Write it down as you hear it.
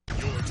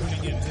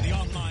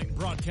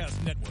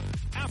broadcast network,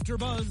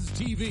 AfterBuzz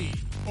TV.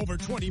 Over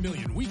 20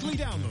 million weekly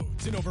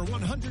downloads in over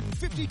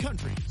 150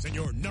 countries, and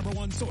your number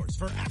one source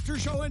for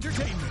after-show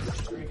entertainment.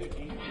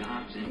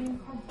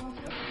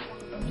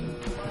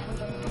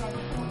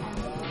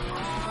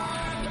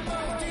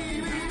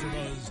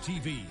 AfterBuzz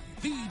TV,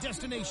 the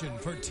destination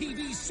for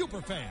TV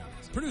superfans.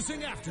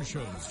 Producing after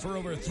shows for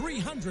over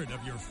 300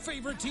 of your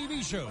favorite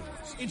TV shows,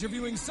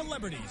 interviewing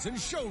celebrities and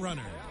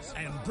showrunners,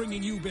 and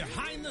bringing you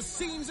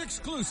behind-the-scenes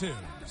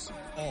exclusives.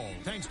 All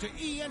thanks to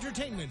E!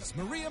 Entertainment's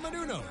Maria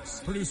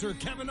Menounos, producer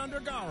Kevin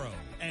Undergaro,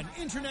 and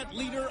internet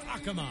leader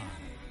Akamai.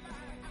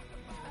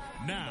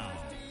 Now,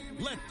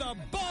 let the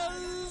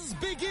buzz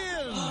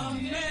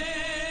begin!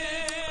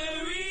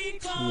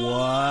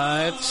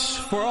 What?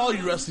 For all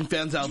you wrestling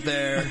fans out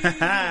there,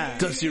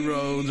 Dusty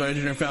Rhodes, our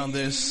engineer, found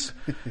this.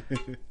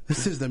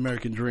 This is the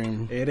American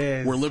dream. It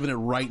is. We're living it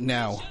right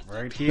now.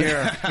 Right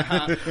here.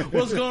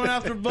 What's going on,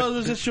 After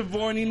Buzzers? It's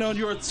Siobhan. You know,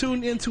 you're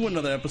tuned into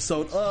another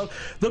episode of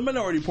the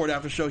Minority Report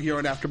After Show here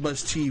on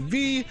AfterBuzz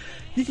TV.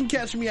 You can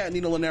catch me at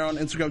Nino Lanero on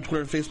Instagram,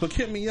 Twitter, and Facebook.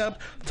 Hit me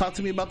up. Talk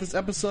to me about this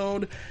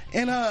episode.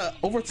 And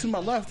over to my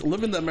left,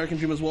 living the American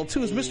dream as well,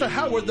 too, is Mr.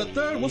 Howard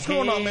III. What's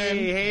going on, man?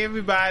 Hey,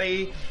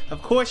 everybody.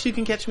 Of course, you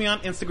can catch me on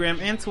Instagram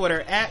and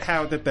Twitter at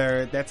Howard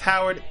III. That's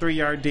Howard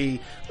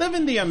 3RD.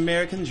 Living the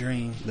American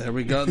dream. There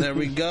we go. There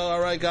we go. All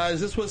right,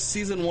 guys. This was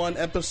season 1,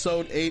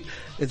 episode 8.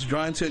 It's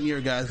drawing to a year,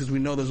 guys, because we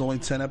know there's only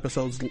 10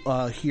 episodes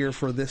here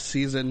for this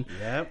season.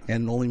 Yep.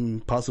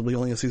 And possibly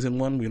only a season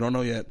 1. We don't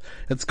know yet.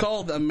 It's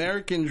called The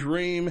American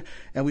Dream,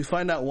 and we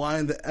find out why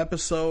in the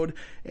episode,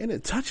 and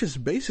it touches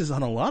bases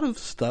on a lot of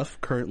stuff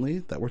currently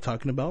that we're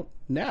talking about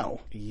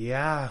now.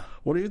 Yeah.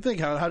 What do you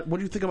think? What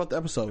do you think about the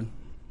episode?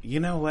 You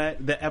know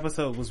what? The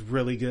episode was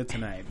really good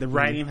tonight. The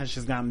writing has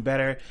just gotten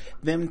better.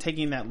 Them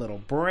taking that little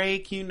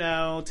break,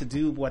 to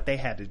do what they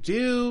had to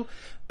do.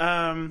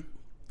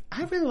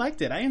 I really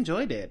liked it. I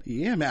enjoyed it.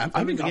 Yeah, man.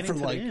 I've been gone for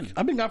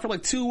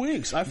like 2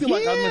 weeks. I feel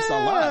like I missed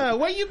a lot.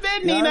 Where you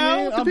been,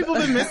 Nino? The people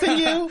been missing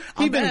you?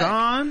 You've been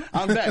gone?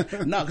 I'm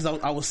back. No, because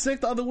I was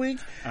sick the other week,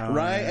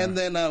 right? Yeah. And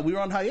then we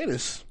were on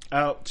hiatus.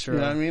 Oh, true.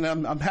 You know what I mean?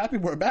 I'm happy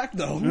we're back,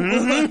 though.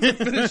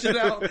 Finish it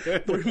out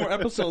 3 more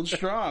episodes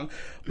strong.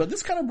 But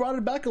this kind of brought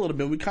it back a little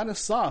bit. We kind of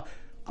saw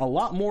a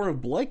lot more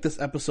of Blake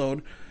this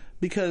episode,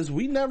 because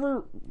he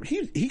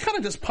kind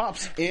of just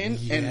pops in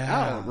and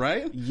out,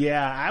 right?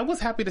 Yeah, I was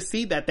happy to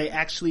see that they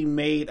actually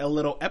made a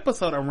little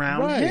episode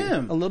around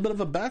him. A little bit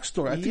of a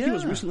backstory. I think he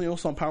was recently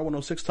also on Power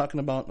 106 talking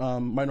about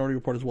Minority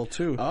Report as well,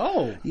 too.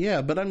 Oh.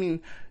 Yeah, but I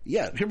mean,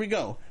 here we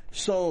go.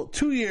 So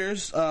 2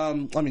 years,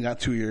 not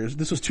 2 years.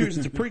 This was 2 years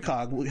into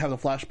precog. We have a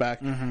flashback.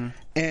 Mm-hmm.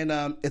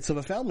 And it's of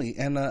a family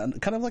and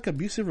kind of like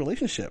abusive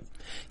relationship.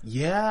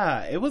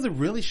 Yeah, it was a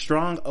really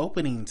strong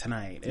opening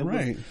tonight.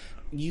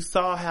 You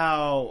saw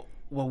how...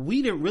 Well,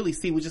 we didn't really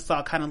see. We just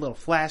saw kind of little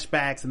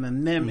flashbacks and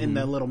then them in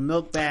the little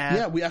milk bath.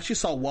 Yeah, we actually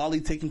saw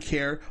Wally taking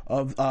care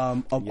of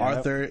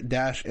Arthur,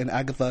 Dash, and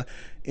Agatha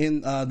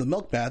in the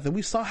milk bath, and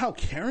we saw how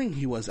caring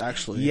he was,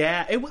 actually.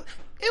 Yeah, it was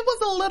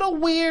a little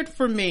weird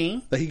for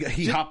me. That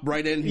he hopped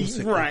right in. He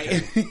was like, right.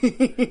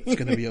 Okay, it's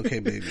gonna be okay,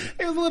 baby.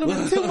 It was a little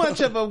bit too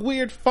much of a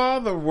weird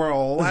father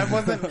role. I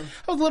was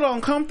a little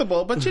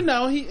uncomfortable, but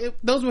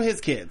those were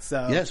his kids.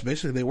 So yes,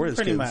 basically they were his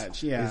pretty kids. Pretty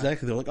much, yeah.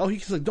 Exactly. They're like,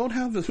 he's like, don't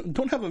have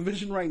a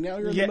vision right now.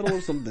 You're in the middle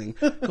of something.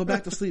 Go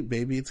back to sleep,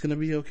 baby. It's gonna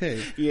be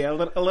okay. Yeah,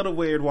 a little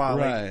weird,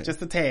 Wally. Right. Just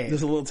a tad.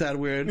 Just a little tad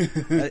weird.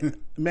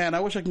 Man,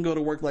 I wish I can go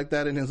to work like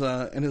that in his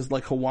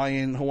like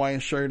Hawaiian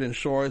shirt and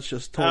shorts,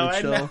 just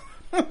totally chill.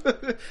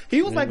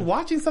 He was like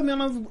watching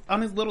something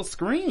on his little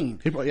screen.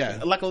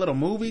 Like a little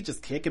movie,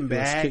 just kicking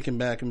back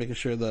and making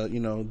sure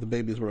the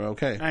babies were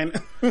okay. I know.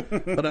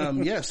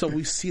 But so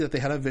we see that they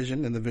had a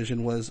vision, and the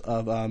vision was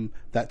of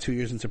that 2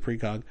 years into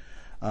precog,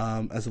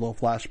 as a little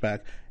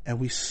flashback, and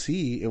we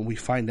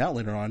find out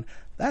later on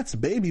that's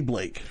baby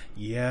Blake.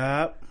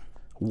 Yep.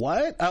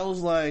 What? I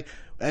was like,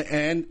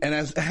 and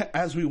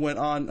as we went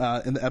on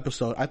in the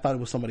episode, I thought it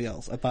was somebody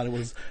else. I thought it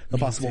was a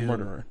possible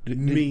murderer.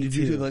 Did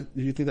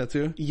you think that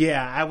too?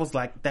 Yeah, I was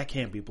like, that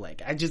can't be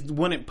Blake. I just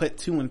wouldn't put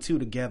 2 and 2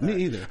 together.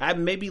 Me either.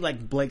 Maybe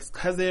like Blake's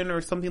cousin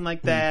or something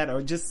like that,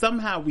 or just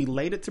somehow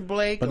related to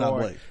Blake, but not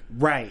Blake.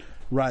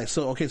 Right.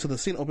 So the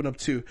scene opened up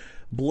to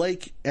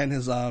Blake and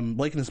his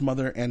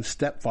mother and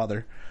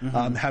stepfather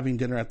having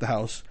dinner at the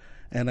house.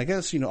 And I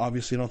guess,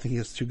 obviously I don't think he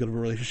has too good of a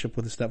relationship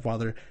with his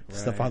stepfather. His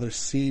stepfather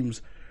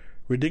seems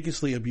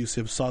ridiculously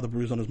abusive, saw the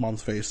bruise on his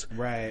mom's face.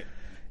 Right.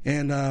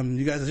 And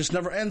you guys, it just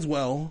never ends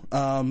well.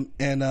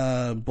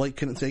 And Blake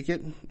couldn't take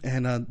it,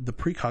 and the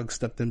precog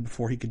stepped in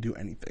before he could do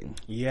anything.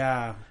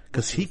 Yeah.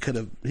 Because he could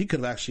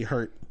have actually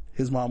hurt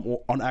his mom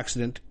on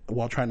accident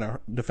while trying to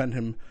defend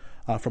him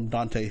from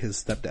Dante,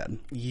 his stepdad.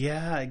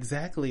 Yeah,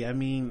 exactly. I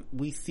mean,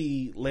 we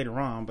see later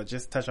on, but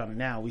just touch on it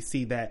now, we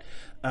see that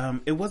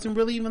it wasn't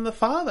really even the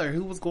father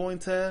who was going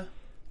to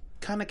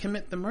kind of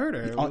commit the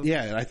murder.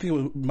 I think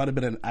it might have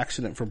been an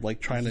accident for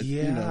Blake trying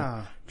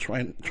to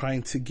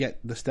trying to get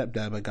the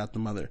stepdad, but got the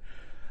mother.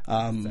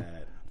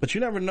 But you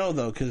never know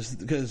though, because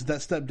that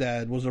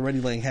stepdad was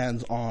already laying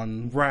hands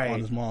on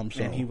his mom,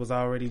 so. And he was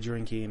already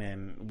drinking,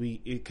 and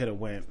it could have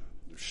went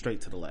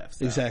straight to the left.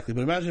 So. Exactly,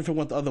 but imagine if it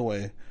went the other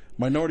way.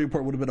 Minority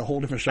Report would have been a whole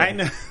different show. I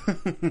know.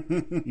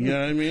 You know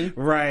what I mean?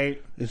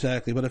 Right.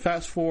 Exactly. But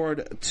fast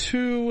forward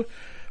to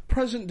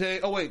present day.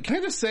 Oh wait, can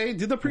I just say,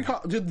 did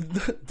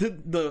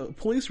the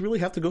police really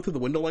have to go through the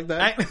window like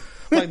that?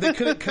 Like they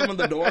couldn't come in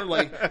the door.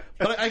 Like,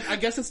 but I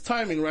guess it's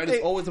timing, right?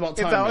 It's always about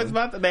timing. It's always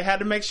about. They had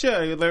to make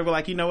sure. They were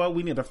like, you know what?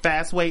 We need a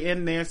fast way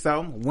in there,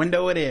 so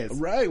window it is.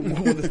 Right.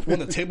 When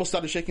the table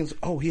started shaking,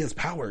 oh, he has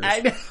powers. I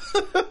know.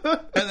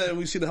 And then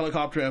we see the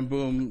helicopter, and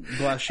boom,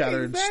 glass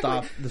shattered. Exactly.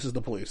 Stop. This is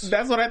the police.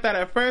 That's what I thought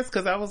at first,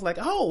 because I was like,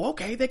 oh,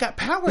 okay, they got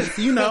powers.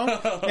 You know,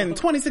 in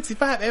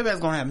 2065,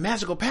 everybody's gonna have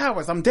magical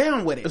powers. I'm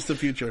down with it. It's the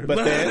future.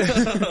 But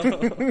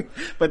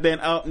then,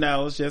 oh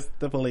no, it's just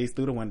the police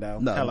through the window,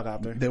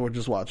 helicopter. They were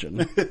just watching.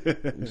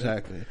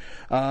 Exactly.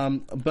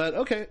 But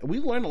okay, we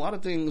learned a lot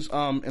of things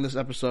in this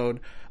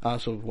episode.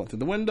 So we went through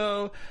the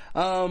window,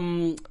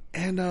 and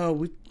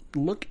we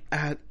look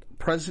at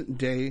present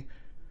day.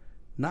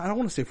 I don't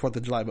want to say 4th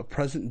of July, but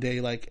present day,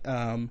 like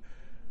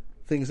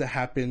things that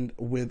happened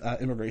with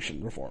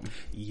immigration reform.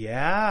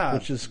 Yeah,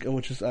 which is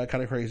kind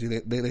of crazy.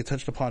 They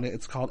touched upon it.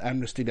 It's called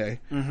Amnesty Day,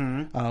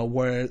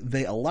 where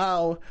they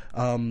allow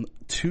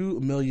 2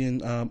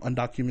 million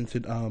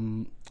undocumented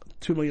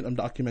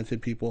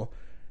people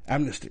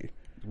amnesty.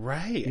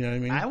 Right. You know what I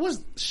mean? I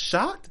was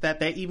shocked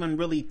that they even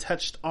really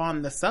touched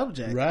on the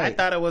subject. Right. I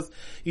thought it was,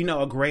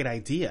 a great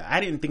idea. I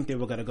didn't think they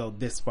were going to go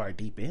this far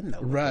deep in,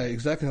 though. Right,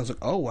 exactly. I was like,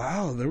 oh,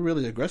 wow, they're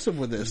really aggressive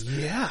with this.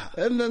 Yeah.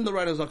 And then the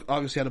writers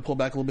obviously had to pull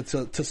back a little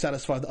bit to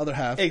satisfy the other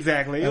half.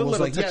 Exactly. It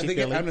was like, yeah, they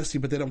get amnesty,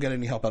 but they don't get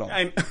any help at all.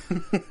 And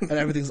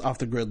everything's off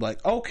the grid.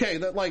 Like, okay,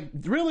 that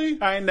really?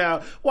 I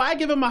know. Why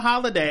give them a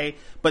holiday,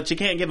 but you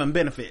can't give them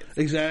benefits?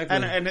 Exactly.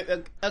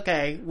 And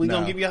okay, we're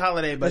going to give you a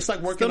holiday, but it's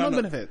like working still on no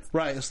benefits.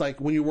 Right. It's like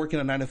when you're working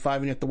a 9 to 5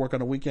 and you have to work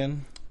on a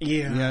weekend. Yeah.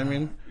 You know what I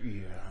mean?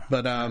 Yeah.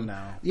 But,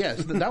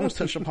 yes, that was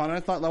touched upon.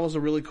 I thought that was a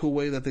really cool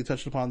way that they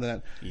touched upon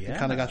that. Yeah. It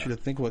kind of got you to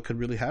think what could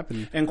really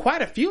happen. And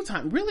quite a few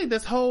times, really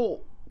this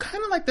whole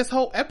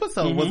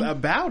episode was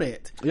about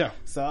it. Yeah.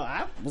 So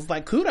I was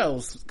like,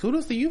 kudos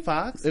to you,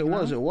 Fox. It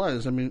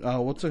was. I mean,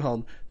 what's it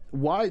called?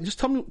 Why? Just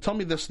tell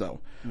me this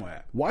though.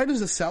 What? Why does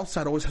the South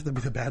Side always have to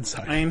be the bad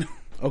side? I know.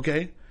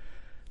 Okay?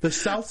 The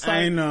South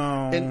Side, I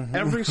know. In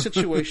every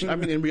situation, I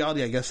mean, in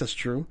reality, I guess that's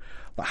true.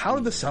 But how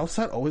did the South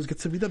Side always get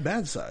to be the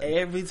bad side?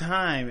 Every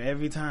time,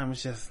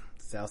 it's just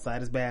South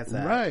Side is bad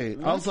side. Right.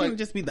 I was like,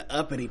 just be the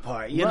uppity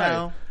part, you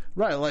know?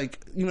 Right,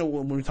 like,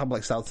 when we talk about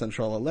like South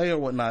Central LA or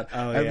whatnot,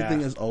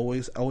 everything is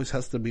always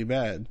has to be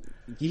bad.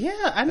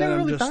 Yeah, I never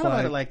really thought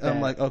about it like that.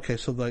 I'm like, okay,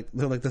 so like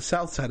they're like the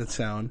South Side of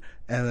town,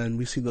 and then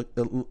we see it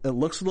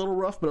looks a little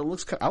rough, but it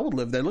looks. I would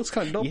live there. It looks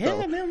kind of dope. Yeah,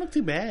 though. it doesn't look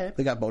too bad.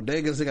 They got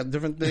bodegas. They got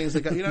different things. They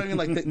got, you know what I mean?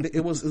 Like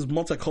it was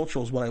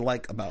multicultural is what I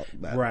like about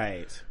that.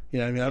 Right. You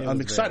know what I mean?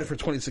 I'm excited for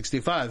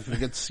 2065 if it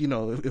gets,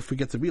 if we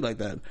get to be like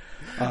that,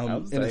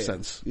 in a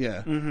sense.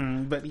 Yeah.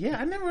 Mm-hmm. But yeah,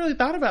 I never really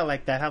thought about it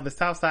like that, how the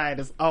South Side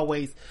is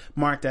always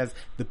marked as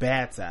the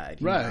bad side.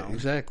 Right, know?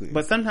 Exactly.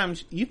 But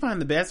sometimes you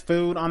find the best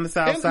food on the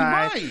South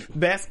Side,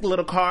 best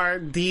little car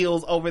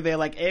deals over there,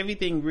 like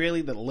everything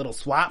really, the little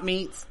swap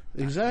meets.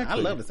 Exactly.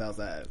 I love the South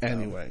Side. So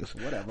anyways.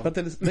 Whatever. But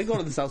then they go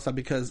to the South Side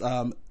because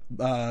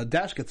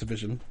Dash gets a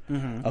vision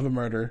of a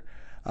murder.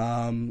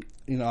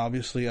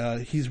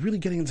 Obviously, he's really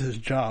getting into his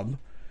job,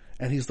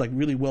 and he's like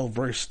really well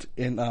versed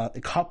in the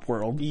cop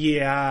world.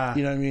 Yeah,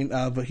 you know what I mean.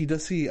 But he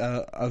does see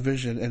a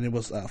vision, and it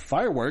was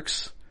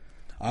fireworks,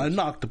 an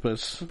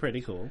octopus,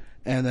 pretty cool.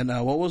 And then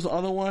what was the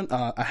other one?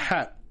 A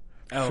hat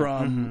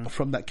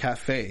from that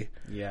cafe.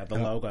 Yeah, the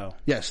logo.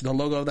 Yes, the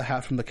logo of the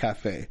hat from the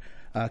cafe.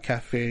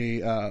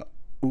 Cafe.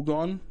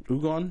 Ugon?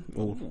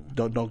 Oh,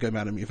 don't get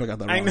mad at me if I got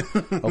that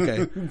wrong.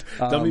 Okay.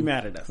 Don't be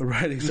mad at us.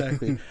 Right,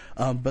 exactly.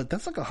 But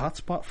that's like a hot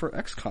spot for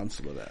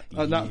ex-consul of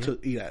that. Not to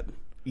eat at.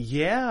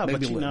 Yeah,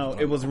 maybe but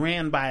it was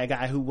ran by a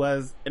guy who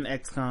was an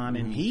ex-con,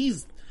 and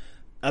he's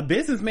a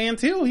businessman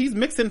too. He's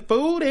mixing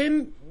food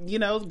and,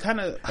 kind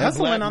of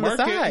hustling on the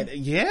side.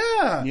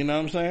 Yeah. You know what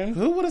I'm saying?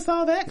 Who would have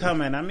saw that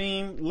coming? I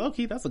mean,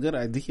 low-key, that's a good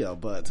idea,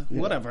 but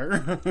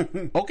whatever.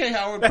 Okay,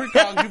 Howard,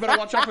 precog, you better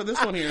watch out for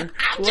this one here.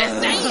 I'm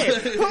just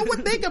saying. Who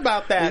would think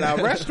about that?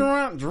 A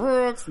restaurant,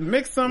 drugs,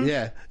 mix them.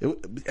 Yeah.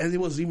 And it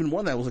was even more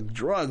than that. It was like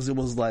drugs. It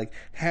was like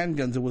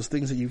handguns. It was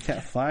things that you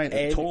can't find.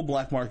 A total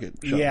black market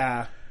show.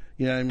 Yeah.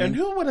 You know what I mean? And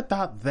who would have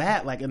thought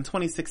that, like in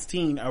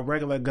 2016, a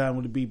regular gun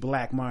would be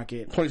black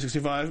market?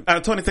 2065?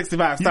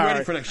 2065, sorry. You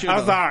ready for next year?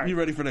 I'm sorry. You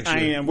ready for next year?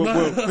 I am.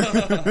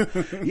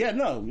 Whoop. Yeah,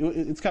 no.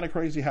 It's kind of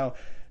crazy how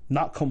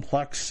not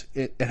complex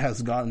it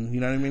has gotten, you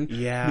know what I mean?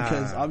 Yeah.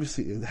 Because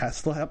obviously it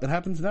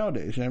happens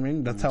nowadays, you know what I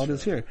mean? That's how it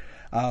is here.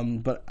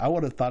 But I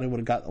would have thought it would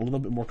have got a little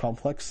bit more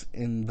complex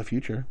in the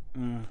future.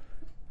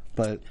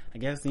 But I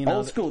guess, you know,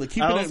 old school, they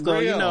keep it old in school,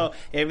 real. you know,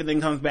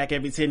 everything comes back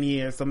every 10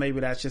 years, so maybe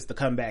that's just the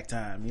comeback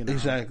time, you know.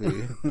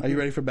 Exactly. Are you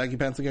ready for baggy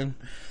pants again?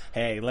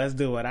 Hey, let's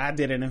do it. I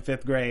did it in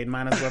 5th grade.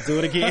 Might as well do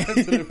it again. I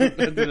did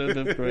it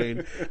in 5th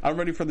grade. I'm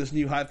ready for this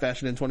new high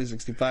fashion in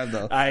 2065,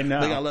 though. I know.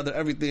 They got leather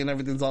everything, and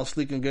everything's all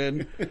sleek and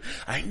good.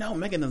 I know.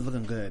 Megan is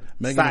looking good.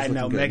 Megan Side is looking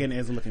note, good. Megan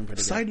is looking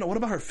pretty Side note, what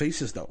about her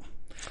faces, though?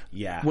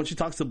 Yeah. When she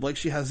talks to Blake,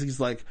 she has these,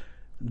 like,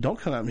 don't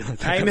come at me like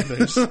that I kind know.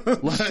 of face.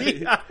 Like,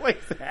 She always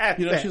has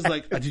you know, that. she's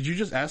like, did you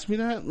just ask me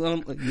that? And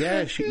I'm like,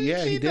 yeah, he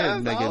did,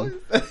 does Megan. always-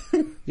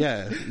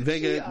 Yeah,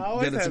 Vega, She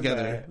always get it has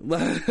together.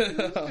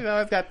 She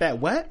always got that,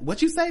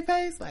 what you say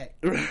face? Like,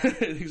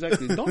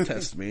 Exactly. Don't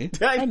test me.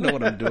 I know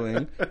what I'm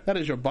doing. That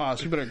is your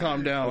boss. You better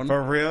calm down.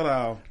 for real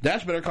though.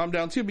 Dash better calm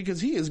down too,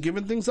 because he is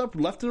giving things up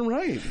left and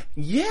right.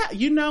 Yeah,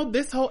 you know,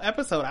 this whole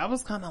episode, I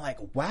was kind of like,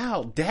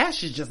 wow,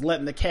 Dash is just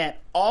letting the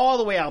cat all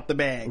the way out the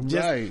bag.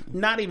 Just Right.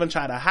 not even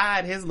try to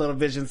hide his little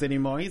visions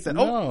anymore. He said,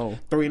 No.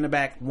 3 in the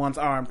back, one's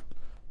armed.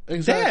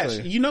 Exactly.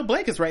 Dash, you know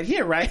Blake is right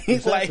here, right?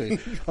 Exactly.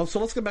 Like, So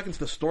let's get back into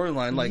the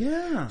storyline. Like,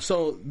 Yeah.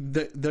 so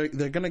they're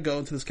gonna go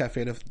into this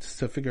cafe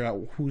to figure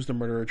out who's the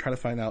murderer, try to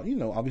find out, you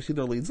know, obviously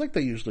their leads like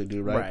they usually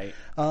do, right?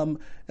 And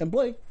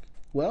Blake,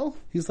 well,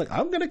 he's like,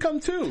 I'm gonna come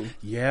too.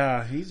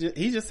 yeah,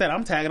 he just said,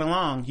 I'm tagging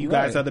along. You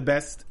guys Right. are the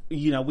best,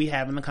 you know, we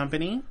have in the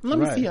company. Let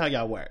me Right. see how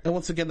y'all work. And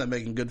once again, that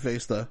making good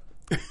face though.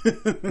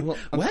 Well,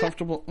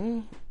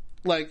 uncomfortable.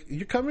 Like,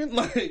 you coming?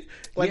 Like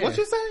yeah. what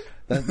you say?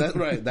 That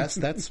right.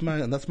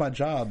 That's my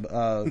job,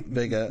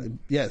 Vega.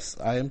 Yes,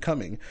 I am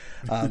coming,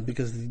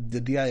 because the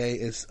DIA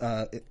is,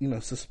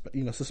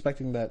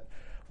 suspecting that.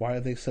 Why are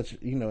they such,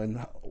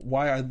 and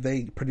why are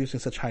they producing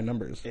such high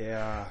numbers?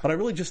 Yeah. But I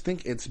really just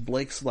think it's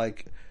Blake's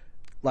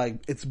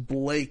it's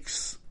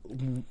Blake's,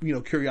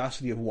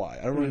 curiosity of why.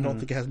 I really don't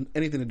think it has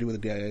anything to do with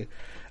the DIA.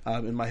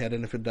 In my head,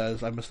 and if it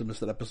does, I must have missed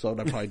that episode.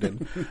 I probably did,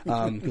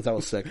 because I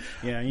was sick.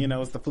 Yeah, you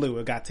know, it's the flu.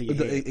 It got to you.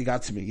 It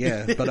got to me,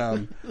 yeah.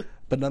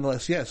 But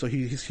nonetheless, yeah. So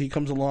he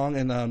comes along,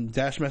 and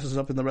Dash messes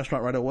up in the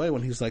restaurant right away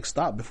when he's like,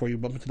 "Stop!" before you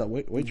bump into that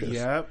waitress.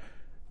 Yep.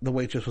 The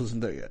waitress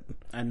wasn't there yet.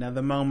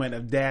 Another moment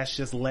of Dash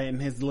just letting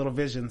his little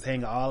visions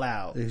hang all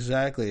out.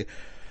 Exactly,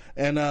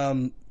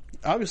 and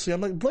obviously, I'm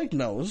like, Blake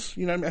knows.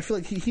 You know, I feel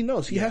like he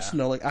knows. He has to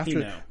know. Like,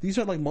 after these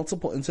are like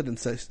multiple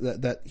incidents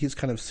that he's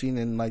kind of seen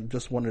and like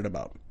just wondered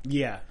about.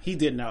 Yeah, he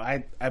did know.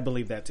 I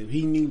believe that too.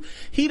 He knew.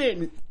 He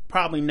didn't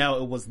probably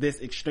know it was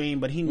this extreme,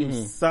 but he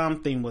knew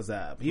something was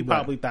up. He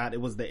probably thought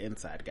it was the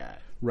inside guy.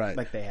 Right.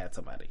 Like they had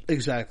somebody.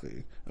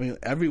 Exactly. I mean,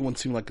 everyone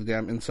seemed like a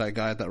damn inside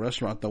guy at that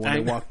restaurant, though. When they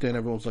walked in,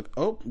 everyone was like,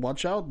 oh,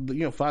 watch out.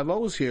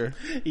 5-0 is here.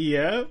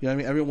 Yeah. You know what I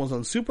mean? Everyone was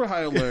on super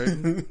high alert.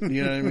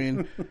 You know what I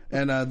mean?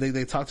 And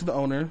they talked to the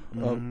owner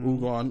of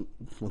Ugon.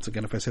 Once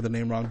again, if I say the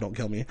name wrong, don't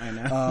kill me. I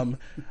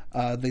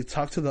know. They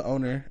talked to the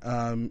owner,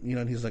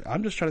 and he's like,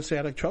 I'm just trying to stay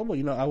out of trouble.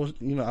 I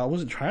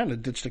wasn't trying to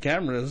ditch the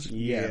cameras.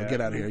 Yeah,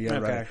 get out of here. Yeah,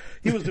 Okay. right.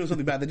 He was doing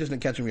something bad. They just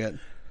didn't catch him yet.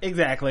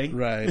 Exactly.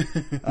 Right.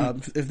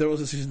 If there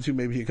was a season 2,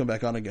 maybe he'd come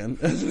back on again.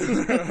 I'm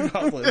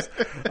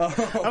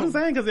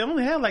saying, because they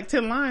only had like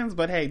 10 lines,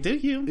 but hey, do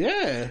you?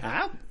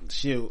 Yeah.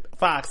 Shoot.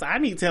 Fox, I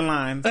need 10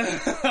 lines.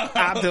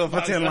 I'll do it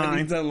for 10 I lines.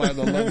 need 10 lines.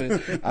 I love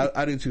it.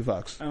 I do too,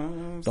 Fox.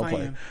 Don't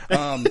play.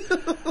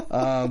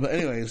 But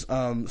anyways,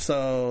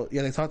 so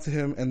yeah, they talked to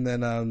him, and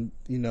then,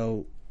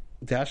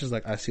 Dash is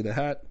like, I see the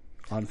hat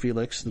on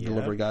Felix, the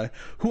delivery guy,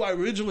 who I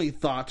originally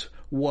thought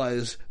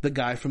was the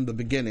guy from the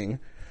beginning.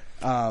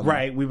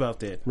 Right, we both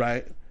did.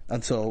 Right?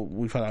 Until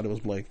we found out it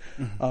was Blake.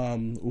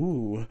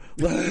 Ooh.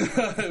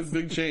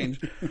 Big change.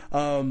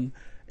 And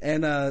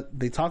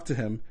they talked to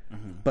him,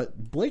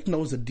 but Blake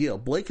knows the deal.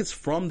 Blake is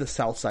from the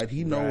South Side.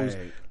 He knows,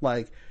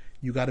 like,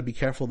 you got to be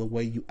careful the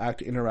way you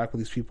interact with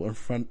these people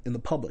in the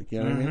public.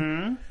 You know what I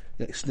mean?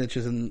 Like,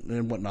 snitches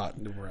and whatnot.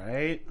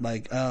 Right.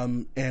 Like,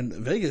 and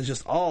Vega is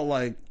just all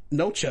like,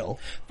 no chill.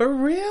 For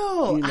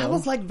real. I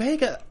was like,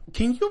 Vega,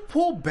 can you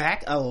pull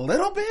back a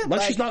little bit?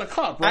 Like she's not a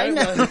cop, right?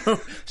 I know.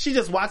 She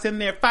just walks in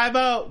there,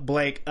 5-0,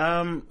 Blake,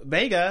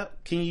 Vega,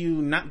 can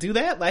you not do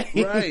that? Like,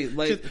 right.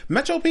 Like,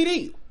 Metro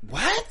PD.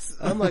 What?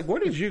 I'm like, where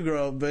did you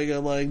grow up, Vega?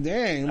 Like,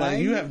 dang, like,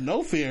 you have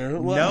no fear.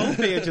 No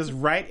fear, just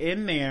right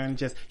in there and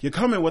just, you're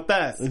coming with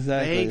us.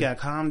 Exactly. Vega,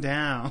 calm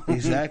down.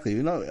 Exactly.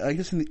 I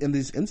guess in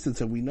these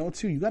instances, we know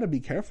too, you got to be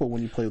careful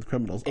when you play with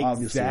criminals,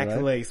 obviously.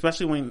 Exactly. Right?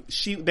 Especially when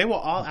they were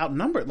all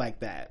outnumbered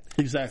like that.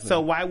 Exactly.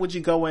 So why would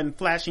you go in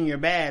flashing your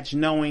badge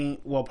knowing,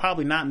 well,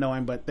 probably not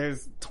knowing, but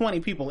there's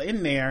 20 people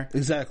in there.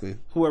 Exactly.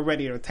 Who are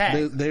ready to attack.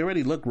 They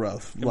already look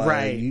rough. Like,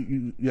 right.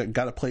 You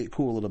got to play it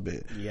cool a little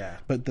bit. Yeah.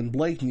 But then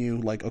Blake knew,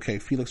 like, okay,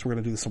 Felix, we're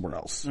going to do this somewhere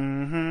else.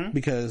 Mm-hmm.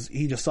 Because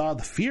he just saw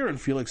the fear in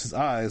Felix's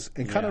eyes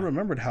and kind of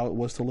remembered how it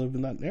was to live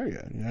in that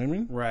area. You know what I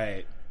mean?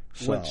 Right.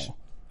 So. Which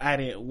I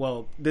didn't.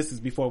 Well, this is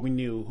before we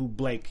knew who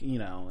Blake,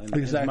 and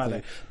his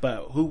mother.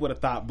 But who would have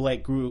thought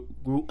Blake grew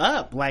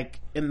up like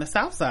in the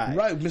South Side?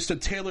 Right, Mr.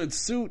 Tailored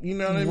Suit. You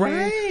know what I mean?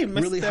 Right,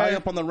 really high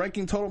up on the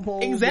ranking totem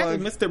pole. Exactly,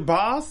 Mr.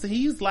 Boss.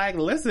 He's like,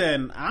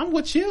 listen, I'm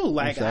with you.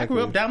 Like I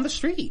grew up down the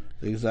street.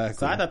 Exactly.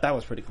 So I thought that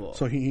was pretty cool.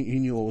 So he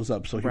knew what was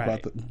up. So he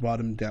brought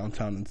him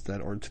downtown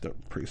instead, or to the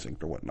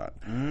precinct or whatnot.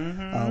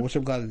 Which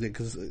I'm glad he did,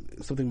 because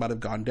something might have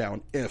gone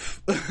down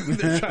if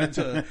they tried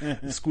to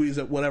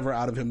squeeze whatever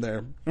out of him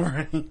there.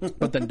 Right.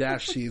 But then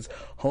Dash sees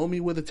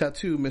homie with a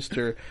tattoo,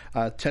 Mr.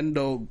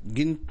 Tendo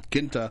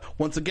Ginta.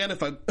 Once again,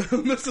 if I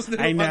missed his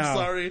name, I'm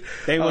sorry.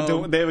 They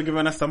were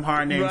giving us some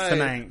hard names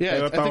tonight. Yeah,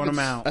 they were throwing them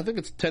out. I think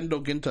it's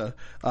Tendo Ginta.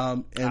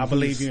 And I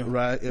believe you.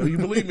 Right. You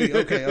believe me?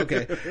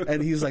 Okay.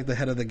 And he's like the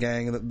head of the gang.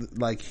 And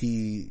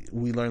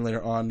we learn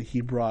later on,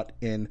 he brought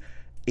in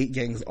 8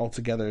 gangs all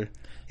together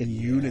in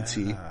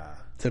unity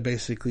to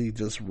basically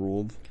just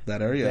rule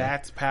that area.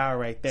 That's power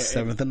right there.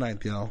 7th and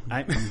 9th, y'all.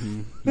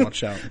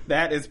 Watch out.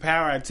 That is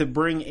power, to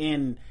bring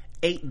in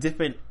 8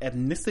 different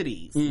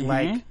ethnicities,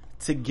 like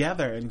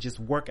together and just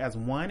work as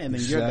one, and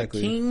then you're the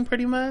king,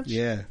 pretty much.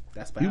 Yeah.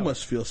 That's power. You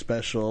must feel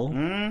special.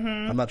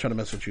 I'm not trying to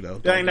mess with you,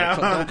 though. I know.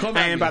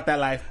 I ain't about that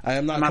life. I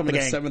am not coming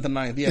to 7th and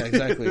 9th. Yeah,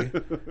 exactly.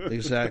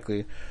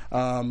 Exactly.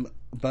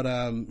 But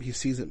he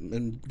sees it,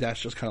 and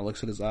Dash just kind of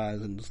looks at his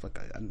eyes and just like,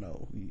 I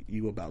know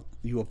you about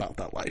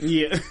that life.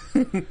 Yeah.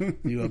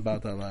 You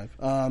about that life.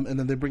 And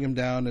then they bring him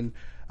down and,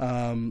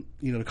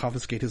 to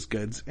confiscate his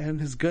goods, and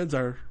his goods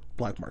are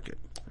black market.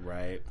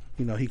 Right.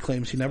 He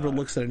claims he never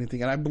looks at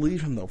anything, and I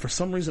believe him, though. For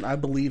some reason, I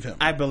believe him.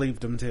 I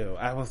believed him too.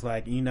 I was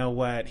like, you know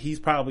what? He's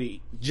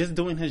probably just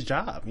doing his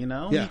job.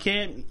 Yeah.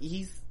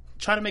 He's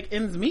trying to make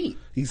ends meet.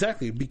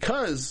 Exactly,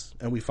 because,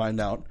 and we find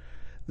out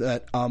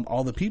that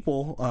all the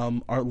people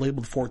are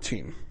labeled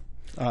 14.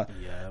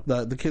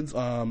 The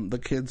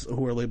kids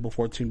who are labeled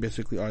 14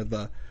 basically are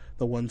the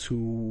ones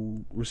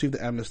who received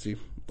the amnesty.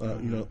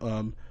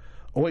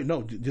 Oh wait,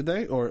 no, did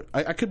they? Or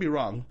I could be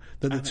wrong.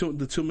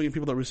 The 2 million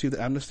people that received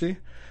the amnesty.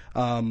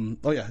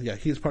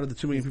 He's part of the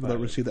 2 million people that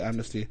received the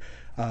amnesty,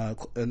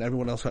 and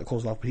everyone else got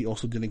closed off. But he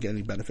also didn't get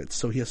any benefits,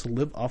 so he has to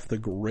live off the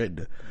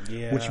grid,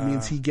 which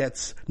means he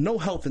gets no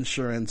health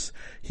insurance.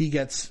 He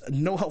gets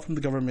no help from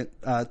the government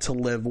to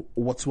live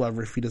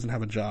whatsoever if he doesn't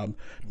have a job.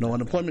 No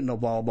unemployment, no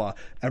blah blah blah.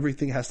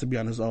 Everything has to be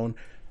on his own.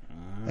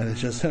 And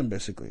it's just him,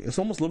 basically. It's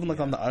almost living like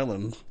on the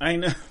island. I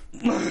know.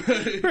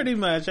 Pretty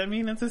much. I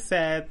mean, it's a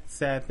sad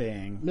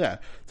thing. Yeah.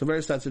 It's a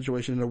very sad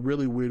situation and a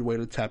really weird way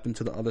to tap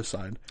into the other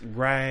side.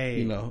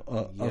 Right.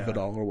 Of it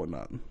all or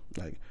whatnot.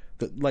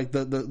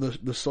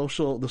 The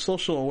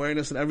social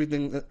awareness and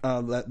everything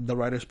that the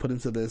writers put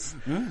into this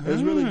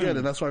is really good.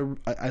 And that's why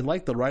I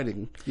like the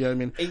writing. You know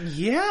what I mean?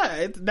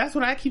 Yeah. That's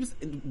what I keep,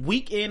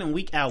 week in and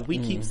week out, we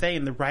keep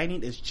saying the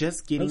writing is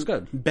just getting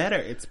better.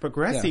 It's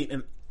progressing. Yeah.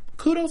 And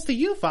kudos to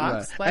you,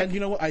 Fox. Yeah. And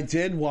you know what?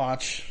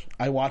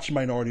 I watched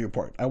Minority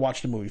Report. I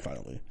watched the movie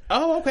finally.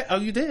 Oh, okay. Oh,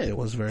 you did? It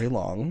was very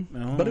long.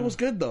 Oh. But it was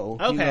good, though.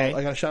 Okay.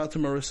 I got a shout out to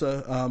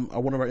Marissa.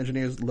 One of our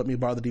engineers let me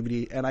borrow the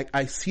DVD. And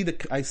I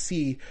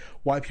see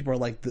why people are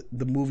like,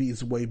 the movie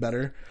is way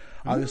better.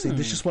 Obviously,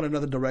 this just went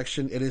another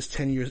direction. It is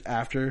 10 years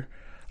after.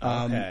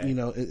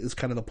 It's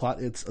kind of the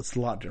plot. It's a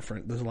lot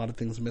different. There's a lot of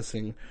things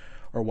missing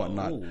or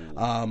whatnot.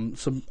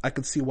 So I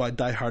could see why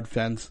diehard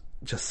fans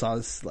just saw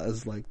this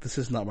as like, this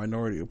is not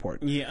Minority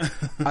Report. Yeah.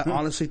 I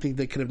honestly think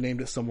they could have named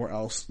it somewhere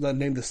else,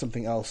 named it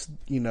something else,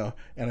 and I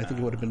think it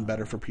would have been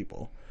better for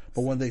people.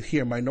 But when they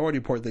hear Minority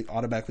Report, they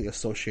automatically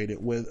associate it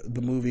with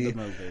the movie.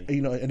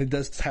 And it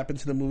does tap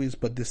into the movies,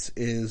 but this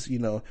is,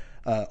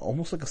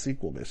 almost like a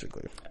sequel,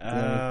 basically.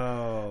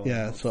 Oh.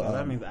 Yeah, so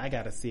that means I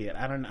gotta see it.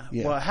 I don't know.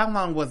 Yeah. Well, how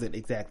long was it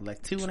exactly?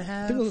 Like 2.5?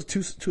 I think it was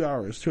 2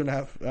 hours,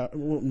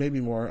 2.5,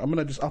 maybe more.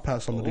 I'll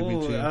pass on the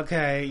DVD.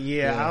 Okay,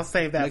 yeah, I'll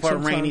save that for a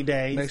rainy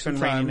day. It's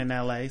been raining in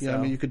LA, so. Yeah, I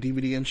mean, you could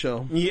DVD and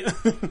show. Yeah.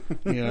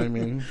 You know what I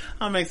mean?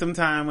 I'll make some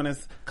time when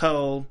it's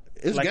cold.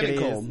 It's like getting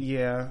cold.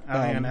 Yeah,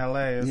 out here in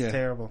LA, it's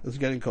terrible. It's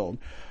getting cold.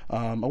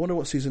 I wonder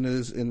what season it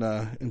is in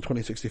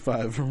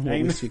 2065 from what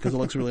we see, because it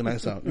looks really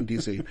nice out in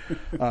DC,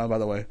 by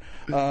the way.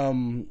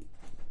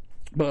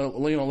 But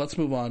let's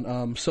move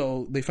on.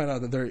 So they find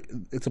out that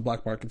it's a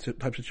black market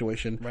type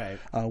situation, right?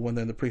 When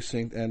they're in the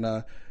precinct,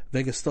 and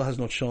Vegas still has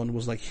no show, and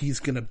was like, he's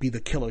gonna be the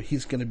killer.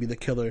 He's gonna be the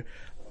killer.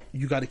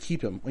 You got to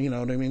keep him. You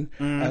know what I mean?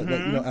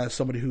 As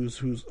somebody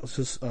who's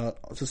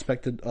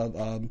suspected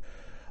of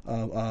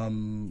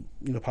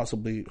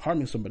possibly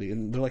harming somebody,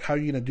 and they're like, how are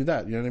you going to do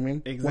that? You know what I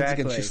mean? Exactly. Once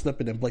again, she's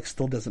slipping, and Blake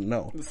still doesn't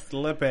know.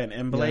 Slipping,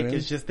 and Blake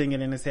is just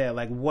thinking in his head,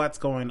 like, what's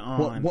going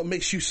on? What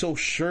makes you so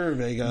sure,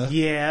 Vega?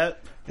 Yeah.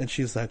 And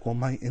she's like, well,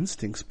 my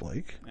instincts,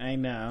 Blake. I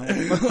know.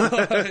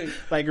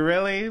 Like,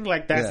 really?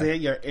 Like, that's it?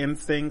 Your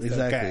instincts?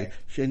 Exactly.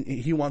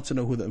 Okay. He wants to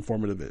know who the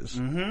informative is.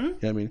 You know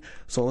what I mean?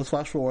 So let's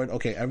flash forward.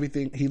 Okay,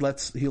 everything, he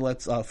lets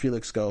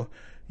Felix go.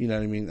 You know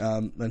what I mean?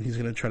 And he's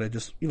going to try to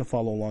just,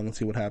 follow along and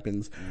see what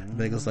happens.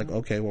 Vega's like,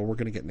 okay, well, we're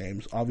going to get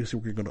names. Obviously,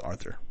 we're going to go to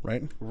Arthur,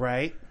 right?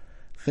 Right.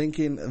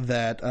 Thinking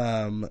that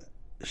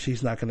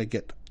she's not going to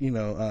get,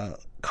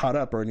 caught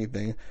up or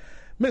anything.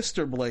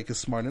 Mr. Blake is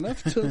smart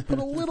enough to put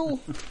a little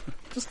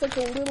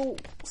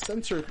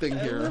sensor thing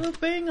here. A little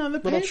thing on the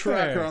paper. Little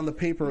tracker on the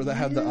paper that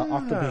had the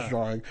octopus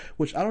drawing,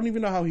 which I don't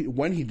even know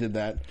when he did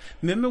that.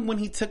 Remember when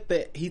he took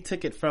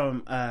it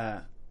from,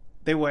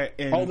 they were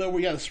in... Oh,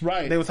 yes,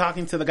 right. They were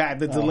talking to the guy,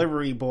 the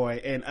delivery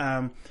boy,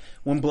 and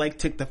when Blake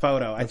took the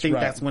photo, I think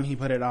that's when he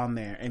put it on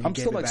there. And I'm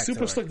still like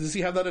super slick. Does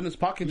he have that in his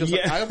pocket? Just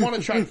like, I want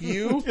to track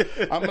you.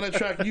 I'm going to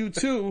track you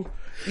too.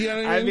 You know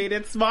what I mean? I mean,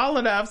 it's small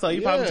enough, so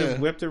you probably just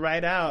whipped it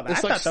right out. I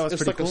thought that was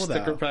pretty cool, though. It's like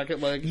a sticker packet,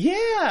 like,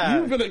 yeah,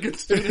 you've been a good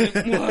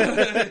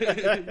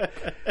student.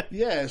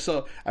 Yeah,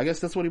 so I guess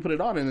that's when he put it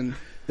on, and then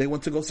they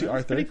went to go see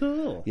Arthur. Pretty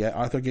cool. Yeah,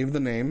 Arthur gave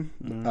the name,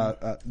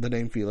 the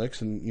name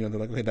Felix, and they're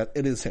like, okay,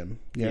 it is him.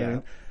 You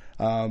know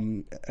what I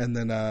mean? And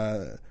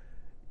then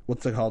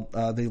what's it called?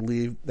 They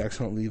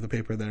accidentally leave the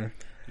paper there.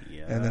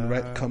 Yeah. And then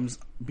right comes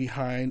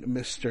behind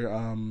Mr.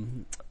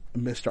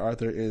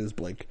 Arthur is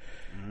Blake.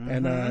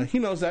 And he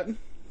knows that.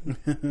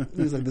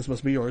 He's like, this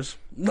must be yours.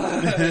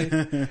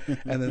 And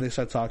then they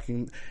start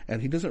talking,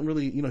 and he doesn't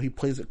really, he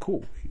plays it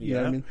cool. You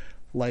know what I mean?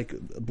 Like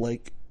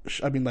Blake,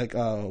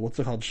 what's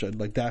it called should,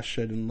 like Dash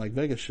should, and like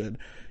Vegas should.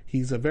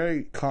 He's a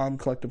very calm,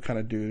 collective kind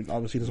of dude.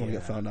 Obviously, he doesn't want to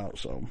get found out.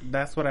 So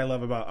that's what I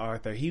love about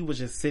Arthur. He was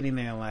just sitting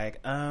there like,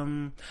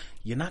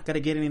 you're not gonna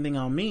get anything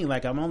on me.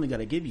 Like, I'm only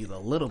gonna give you the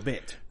little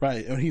bit.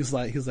 Right. And he's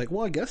like,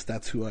 well, I guess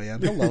that's who I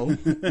am. Hello.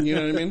 You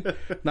know what I mean?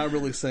 Not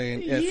really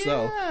saying if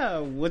so. Yeah,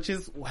 which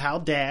is how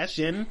Dash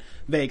and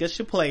Vegas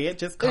should play it.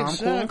 Just calm,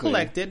 cool, and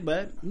collected.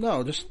 But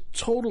no, just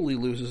totally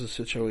loses the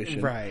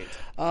situation. Right.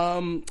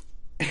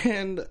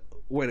 And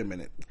wait a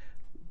minute.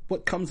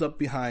 What comes up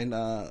behind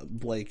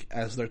Blake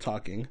as they're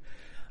talking?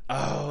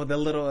 Oh, the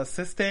little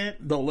assistant.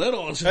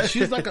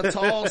 She's like a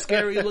tall,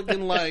 scary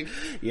looking, like...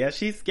 Yeah,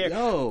 she's scary.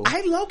 Yo.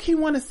 I low-key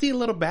want to see a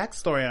little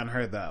backstory on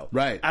her, though.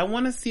 Right. I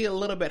want to see a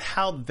little bit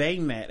how they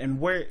met and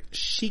where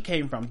she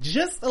came from.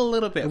 Just a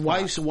little bit. And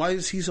why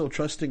is he so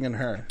trusting in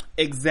her?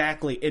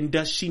 Exactly. And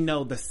does she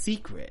know the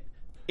secret?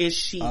 Does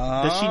she know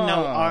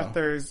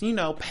Arthur's,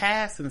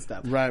 past and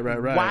stuff? Right.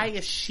 Why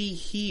is she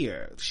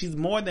here? She's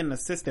more than an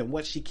assistant.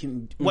 What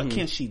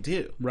can she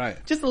do?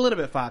 Right. Just a little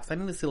bit, Fox. I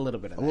need to see a little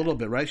bit of that. A little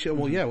bit, right?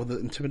 Well, yeah, with the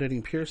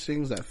intimidating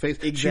piercings, that face.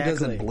 Exactly. She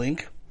doesn't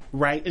blink.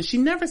 Right. And she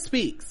never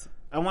speaks.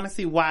 I want to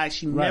see why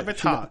she never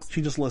talks.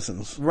 She just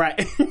listens.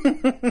 Right.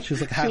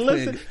 She's like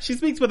halfway. She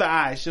speaks with her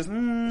eyes. She's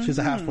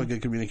a halfway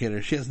good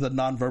communicator. She has the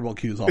nonverbal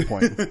cues on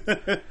point.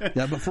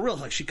 Yeah, but for real,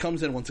 like she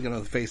comes in once again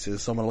with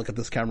faces. So I'm gonna look at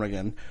this camera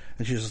again,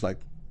 and she's just like,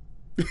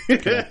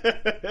 okay.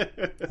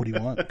 What do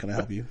you want? Can I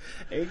help you?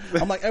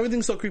 Exactly. I'm like,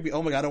 everything's so creepy.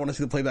 Oh my god, I don't want to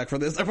see the playback for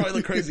this. I probably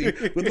look crazy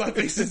with my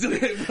faces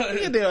today.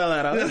 But, you do a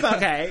little. It's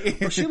okay.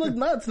 But she looked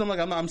nuts, and I'm like,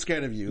 I'm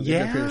scared of you.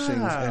 Yeah. With your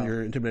piercings and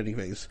your intimidating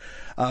face.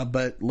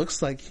 But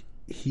looks like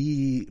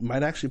he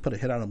might actually put a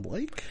hit on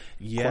Blake?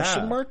 Yeah.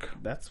 Question mark?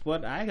 That's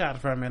what I got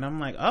from it. I'm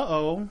like,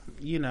 all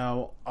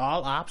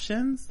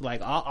options,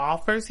 like all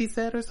offers, he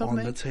said, or something.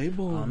 On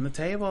the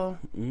table.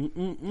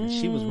 And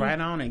she was right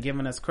on and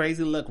giving us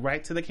crazy look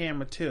right to the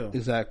camera, too.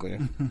 Exactly.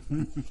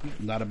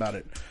 Not about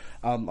it.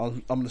 I'm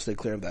going to stay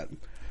clear of that.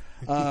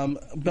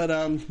 But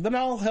then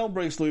all hell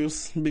breaks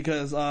loose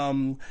because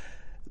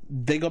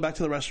they go back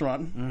to the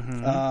restaurant.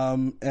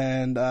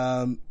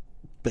 And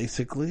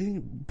basically,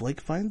 Blake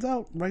finds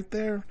out right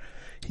there.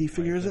 He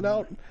figures it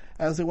out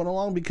as they went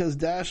along because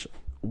Dash,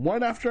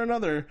 one after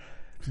another,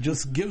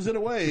 just gives it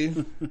away.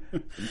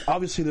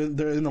 Obviously,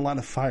 they're in the line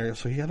of fire,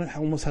 so he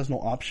almost has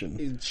no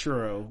option.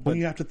 True. When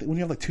you have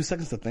like 2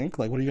 seconds to think,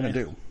 like, what are you going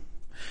to do?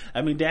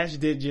 I mean, Dash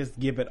did just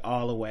give it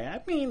all away.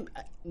 I mean,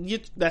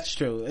 that's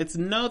true. It's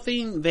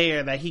nothing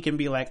there that he can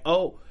be like,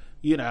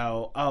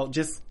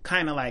 just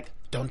kind of like,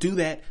 don't do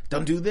that,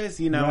 don't do this,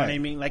 what I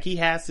mean? Like, he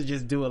has to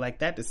just do it like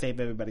that to save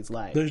everybody's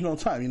life. There's no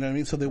time, you know what I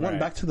mean? So they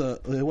went back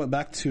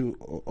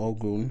to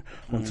Ogun,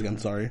 once again,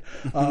 sorry.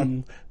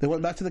 They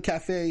went back to the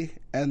cafe,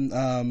 and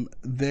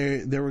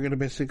they were going to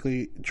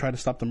basically try to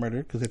stop the murder,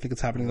 because they think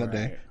it's happening that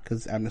day,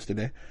 because it's Amnesty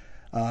Day.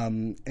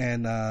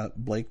 And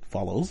Blake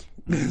follows.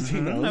 He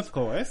knows. Of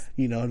course.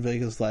 And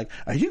Vega's like,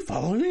 are you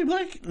following me,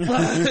 Blake?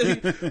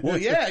 Like, well,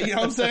 yeah, you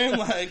know what I'm saying?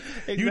 Like,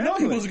 exactly. You know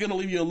he wasn't going to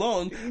leave you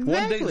alone. Exactly.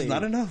 One day's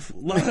not enough.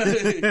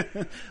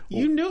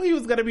 You knew he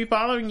was going to be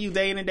following you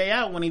day in and day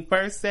out when he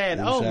first said,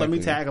 let me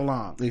tag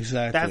along.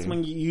 Exactly. That's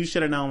when you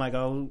should have known, like,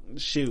 oh,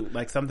 shoot,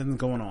 like something's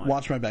going on.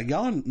 Watch my back.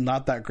 Y'all are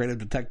not that great of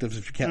detectives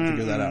if you can't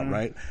figure that out,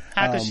 right?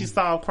 How could she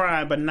solve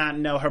crime but not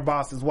know her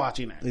boss is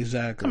watching her?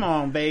 Exactly. Come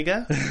on,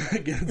 Vega.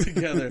 Get it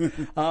together.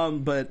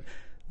 But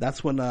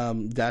that's when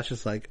Dash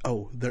is like,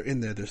 oh, they're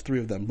in there. There's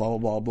 3 of them. Blah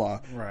blah blah blah.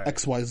 Right.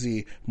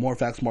 XYZ. More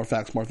facts.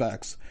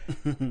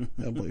 And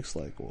Blake's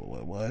like,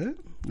 well, what?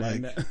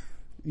 Like,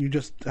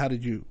 how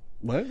did you?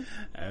 What?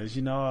 As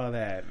you know all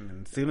that.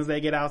 And as soon as they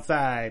get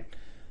outside,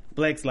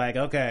 Blake's like,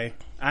 okay,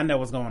 I know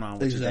what's going on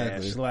with you,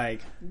 Dash.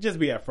 Like, just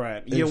be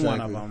upfront. You're one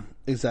of them.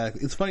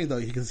 Exactly. It's funny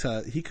though because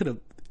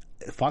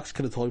Fox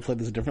could have totally played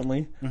this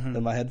differently.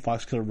 In my head,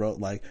 Fox could have wrote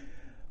like,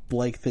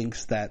 Blake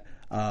thinks that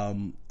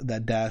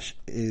that Dash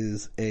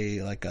is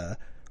a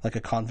like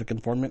a convict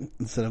informant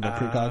instead of a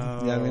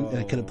precog. You know what I mean? And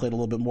it could have played a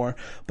little bit more.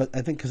 But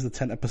I think because the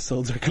 10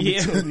 episodes are coming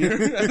to a year,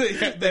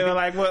 they were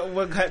like,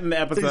 we're cutting the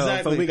episode,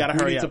 exactly. so we gotta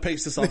hurry up. We need to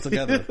paste this all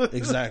together.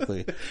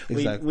 Exactly.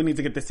 We need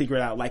to get the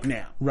secret out like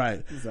now.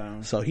 Right.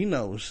 So he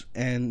knows.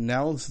 And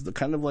now it's the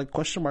kind of like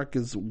question mark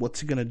is what's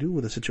he gonna do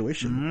with the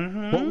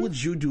situation? What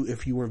would you do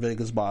if you were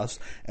Vega's boss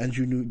and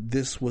you knew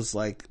this was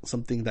like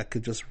something that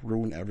could just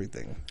ruin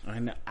everything? I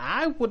know.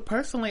 I would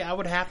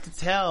have to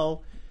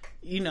tell,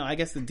 I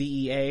guess the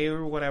DEA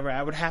or whatever,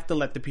 I would have to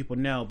let the people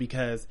know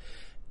because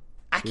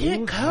I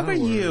can't cover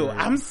you.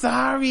 I'm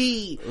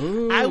sorry.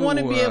 I want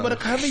to be able to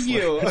cover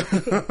you.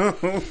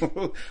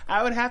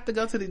 I would have to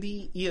go to the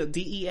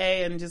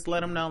DEA and just let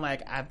them know,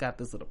 like, I've got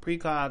this little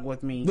precog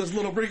with me. This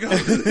little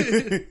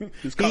precog.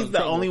 He's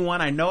the only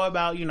one I know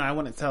about. I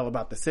wouldn't tell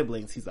about the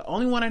siblings. He's the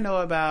only one I know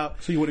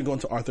about. So you wouldn't go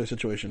into Arthur's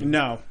situation?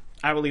 No.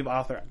 I would leave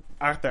Arthur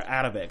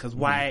out of it because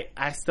why?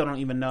 I still don't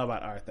even know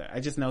about Arthur. I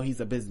just know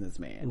he's a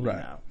businessman.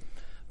 Right.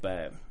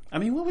 But I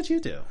mean, what would you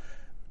do?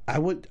 I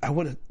would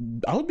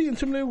be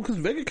intimidated because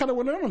Vega kind of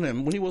went out on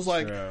him when he was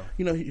like,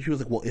 he was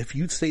like, well, if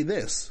you say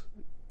this,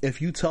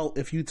 if you tell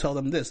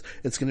them this,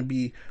 it's going to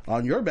be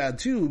on your bad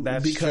too.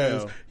 That's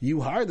because true.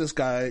 You hired this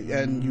guy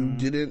and you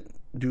didn't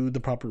do the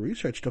proper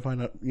research to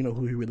find out,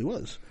 who he really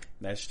was.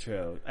 That's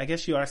true. I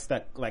guess you are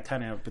stuck like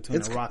kind of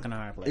between a rock and a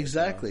hard place.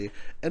 Exactly. So.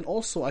 And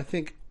also I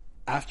think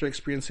after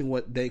experiencing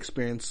what they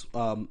experienced,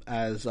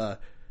 as,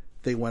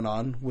 they went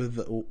on with,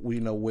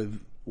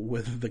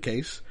 with the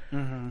case,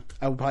 I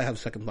would probably have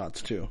second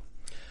thoughts too.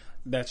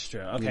 That's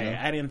true. Okay,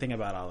 I didn't think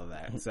about all of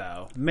that,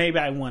 so maybe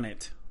I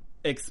wouldn't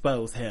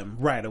expose him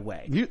right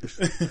away. I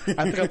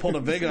think I pulled a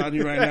Vega on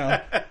you right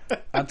now.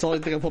 I totally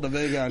think I pulled a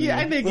Vega on you. Yeah,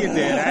 I think you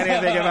did. I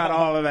didn't think about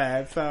all of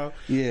that, so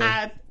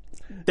I'd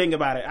think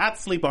about it. I'd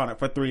sleep on it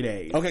for 3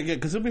 days. Okay, good,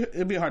 because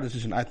it'd be a hard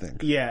decision, I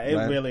think. Yeah,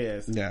 it really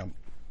is. Yeah.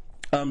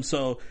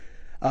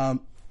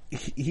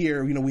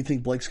 Here, we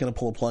think Blake's going to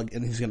pull a plug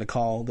and he's going to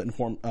call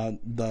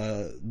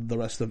the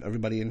rest of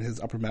everybody in his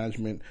upper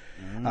management,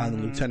 the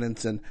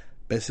lieutenants, and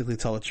basically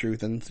tell the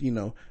truth and,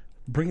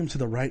 bring him to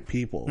the right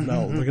people.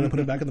 No, they're going to put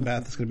him back in the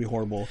bath. It's going to be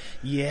horrible.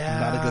 Yeah.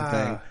 Not a good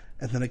thing.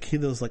 And then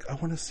Akila's like, I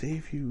want to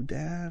save you,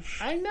 Dash.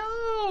 I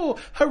know.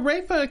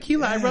 Hooray for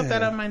Akila. Yeah. I wrote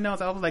that on my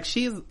notes. I was like,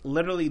 she's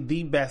literally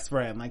the best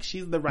friend. Like,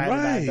 she's the ride or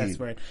die best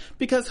friend.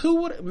 Because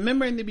who would,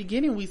 remember in the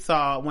beginning we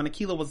saw when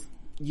Akila was,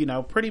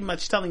 pretty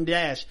much telling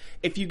Dash,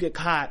 if you get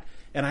caught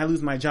and I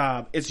lose my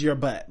job, it's your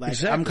butt. Like,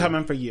 exactly. I'm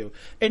coming for you.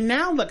 And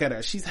now look at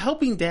her. She's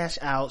helping Dash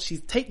out.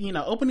 She's taking,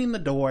 opening the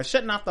door,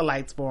 shutting off the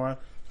lights for her.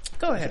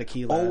 Go ahead,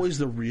 Akila. Always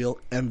the real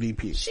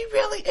MVP. She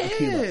really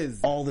is.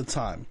 Akila, all the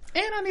time.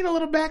 And I need a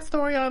little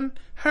backstory on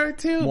her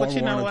too. But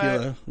you know what?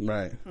 Akila.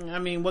 Right. I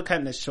mean, we're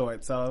cutting this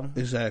short, so.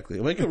 Exactly.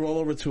 We can roll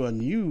over to a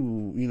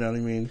new, you know what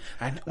I mean?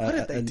 What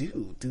if they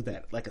do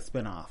that? Like a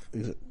spinoff?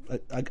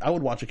 I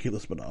would watch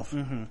Akila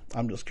spinoff.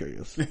 I'm just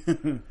curious.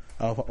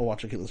 I'll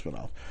watch Akila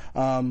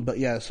spinoff. But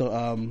yeah,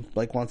 so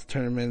Blake wants to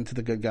turn him into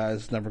the good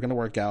guys. It's never going to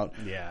work out.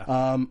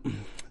 Yeah.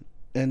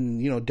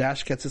 And,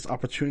 Dash gets this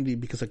opportunity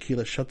because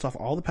Akila shuts off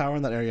all the power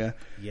in that area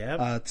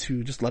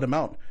to just let him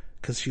out.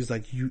 Because she's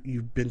like,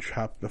 you've been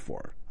trapped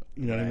before.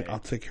 You know what I mean? I'll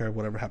take care of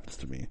whatever happens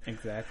to me.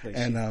 Exactly.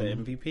 And,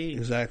 she's the MVP.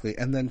 Exactly.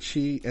 And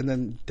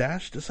then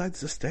Dash decides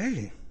to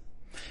stay.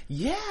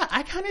 Yeah,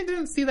 I kind of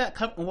didn't see that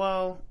come.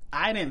 Well,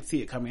 I didn't see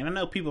it coming. I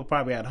know people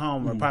probably at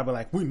home are probably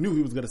like, we knew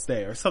he was going to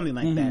stay or something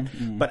like that.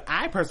 But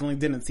I personally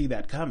didn't see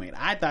that coming.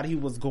 I thought he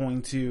was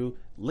going to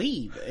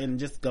leave and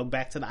just go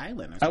back to the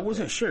island. I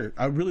wasn't sure.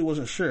 I really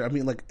wasn't sure. I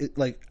mean,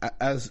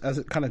 as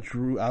it kind of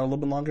drew out a little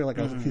bit longer, I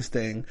was like, he's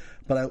staying.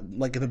 But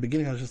in the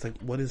beginning, I was just like,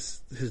 what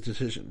is his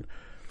decision?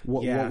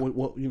 What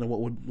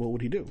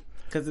would he do?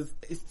 Because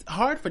it's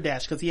hard for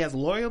Dash because he has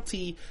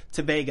loyalty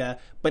to Vega,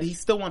 but he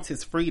still wants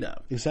his freedom.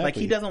 Exactly. Like,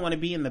 he doesn't want to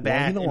be in the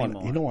bath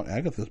anymore. You don't want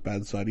Agatha's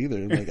bad side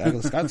either. Like,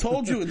 I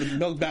told you in the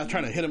milk bath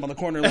trying to hit him on the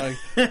corner, like,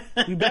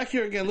 you back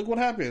here again, look what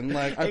happened.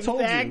 Like, I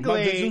told you,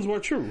 my visions were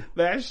true.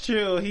 That's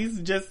true. He's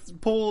just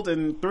pulled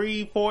in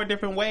 3-4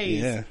 different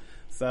ways. Yeah.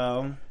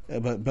 So.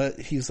 But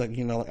he's like,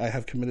 I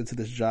have committed to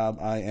this job.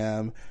 I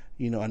am,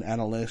 an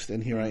analyst,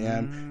 and here I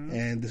am,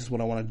 and this is what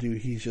I want to do.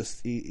 He's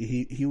just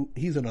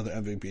he's another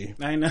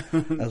MVP. I know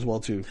as well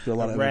too. There are a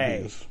lot of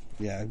MVPs.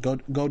 Yeah, go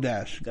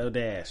Dash. Go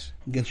Dash.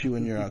 Get you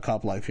in your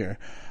cop life here,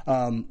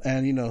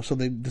 and so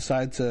they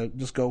decide to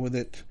just go with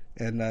it.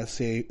 And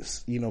say,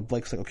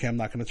 Blake's like, okay, I'm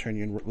not going to turn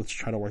you in. Let's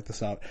try to work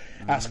this out.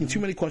 Asking too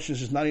many questions,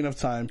 there's not enough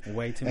time.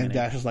 Way too many. And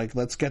Dash is like,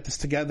 let's get this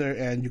together,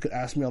 and you could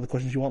ask me all the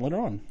questions you want later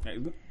on.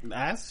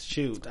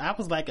 Shoot. I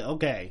was like,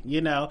 okay,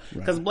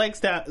 because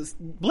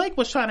Blake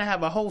was trying to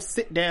have a whole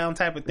sit down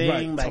type of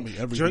thing,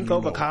 like drink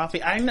over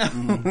coffee. I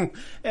know.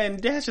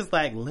 And Dash is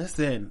like,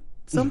 listen.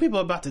 Some people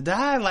are about to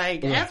die.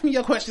 Like, ask me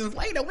your questions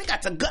later. We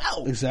got to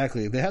go.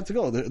 Exactly. They had to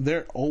go.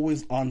 They're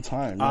always on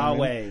time.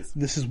 Always. I mean?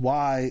 This is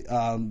why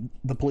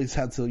the police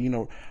had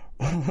to,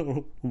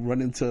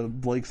 run into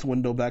Blake's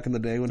window back in the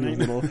day when he was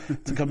little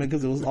to come in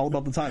because it was all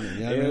about the timing. You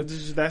know what I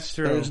mean? That's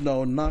true. There's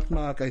no knock.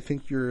 I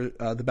think you're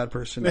the bad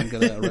person. I'm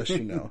gonna arrest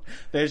you now.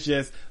 There's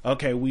just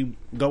okay. We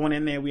going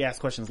in there. We ask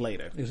questions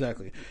later.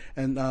 Exactly.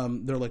 And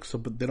they're like, so,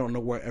 but they don't know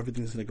where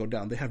everything's gonna go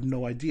down. They have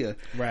no idea.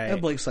 Right.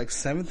 And Blake's like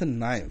 7th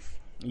and 9th.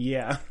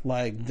 Yeah.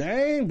 Like,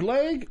 dang,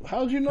 Blake,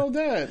 how'd you know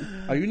that?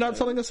 Are you not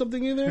telling us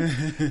something either?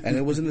 And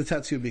it was in the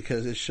tattoo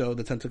because it showed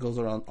the tentacles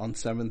are on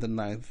 7th and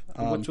 9th.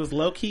 Which was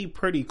low-key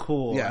pretty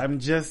cool. Yeah. I'm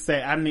just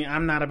saying, I mean,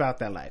 I'm not about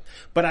that life.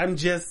 But I'm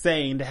just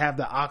saying to have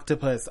the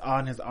octopus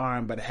on his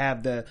arm, but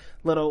have the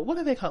little, what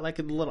do they call it? Like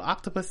the little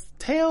octopus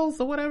tails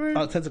or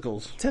whatever?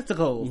 Tentacles.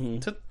 Tentacles.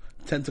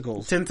 Mm-hmm.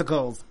 Tentacles.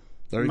 Tentacles.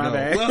 There you My go.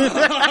 bad.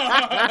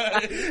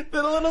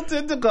 The little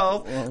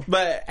tentacles. Well,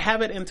 but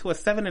have it into a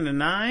 7 and a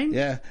 9.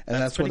 Yeah,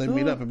 and that's when they cool.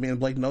 meet up. And me and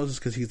Blake knows this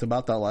because he's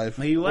about that life.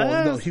 He was.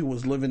 Well, no, he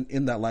was living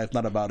in that life,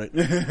 not about it.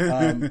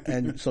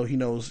 And so he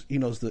knows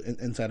the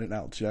inside and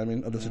outs. You know what I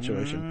mean, of the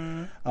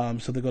situation.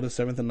 So they go to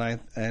 7th and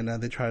 9th, and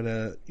they try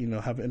to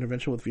have an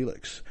intervention with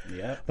Felix.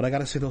 Yeah. But I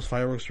gotta say, those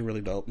fireworks are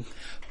really dope.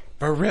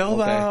 For real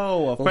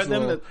though, for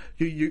them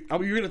you're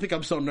gonna think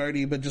I'm so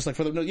nerdy, but just like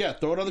for them,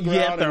 throw it on the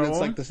ground, and it's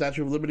like the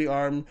Statue of Liberty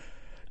arm.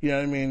 You know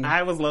what I mean?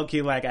 I was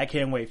low-key like, I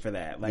can't wait for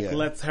that. Like,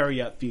 let's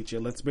hurry up, future.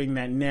 Let's bring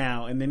that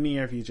now in the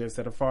near future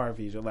instead of far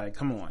future. Like,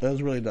 come on. That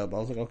was really dumb. I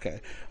was like, okay,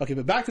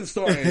 but back to the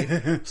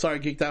story. Sorry,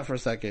 geeked out for a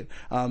second.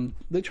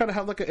 They try to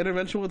have like an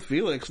intervention with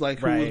Felix, like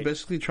who was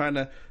basically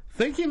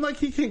thinking like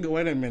he can go.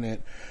 Wait a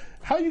minute,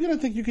 how are you gonna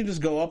think you can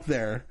just go up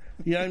there?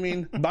 You know what I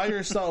mean? By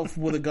yourself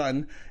with a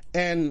gun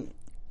and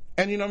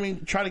you know what I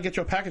mean? Try to get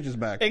your packages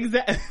back.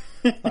 Exactly.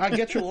 I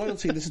get your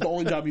loyalty. This is the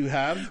only job you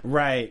have.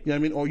 Right. You know what I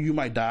mean? Or you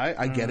might die.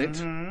 I get it.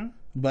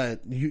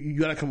 But you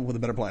gotta come up with a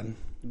better plan.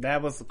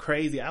 That was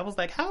crazy. I was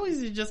like, how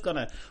is he just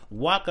gonna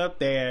walk up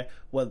there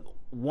with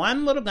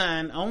one little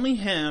gun, only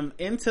him,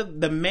 into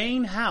the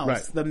main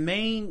house, the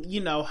main,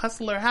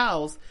 hustler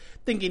house,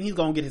 thinking he's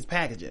gonna get his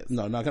packages?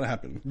 No, not gonna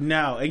happen.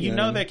 No, and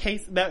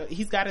that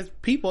he's got his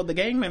people, the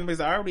gang members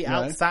are already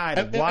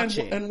outside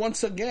watching. And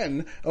once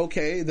again,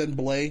 okay, then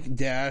Blake,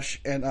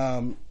 Dash, and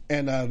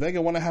Vega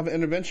want to have an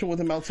intervention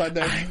with him outside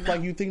there.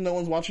 Like, you think no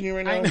one's watching you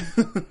right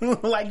now?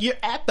 Like, you're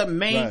at the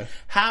main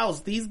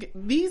house. These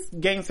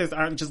gangsters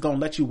aren't just gonna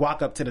let you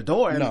walk up to the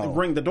door and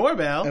ring the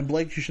doorbell. And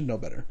Blake, you should know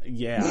better.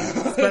 Yeah,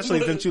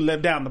 especially since you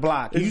live down the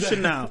block. You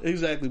should know.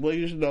 Exactly. Blake,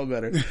 you should know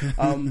better.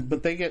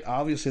 But they get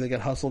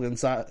hustled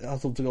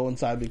to go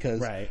inside because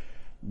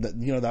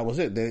that was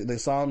it. They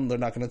saw him. They're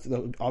not going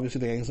to.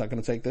 Obviously, the gang's not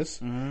going to take this,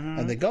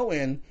 and they go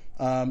in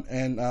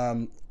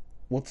and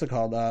what's it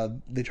called?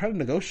 They try to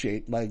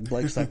negotiate. Like,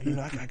 Blake's like,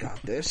 I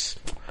got this.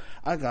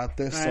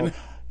 So,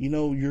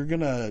 you're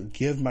gonna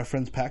give my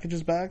friend's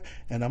packages back,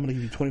 and I'm gonna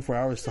give you 24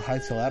 hours to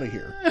hightail out of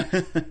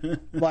here.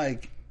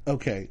 Like,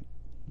 okay,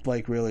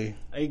 Blake, really?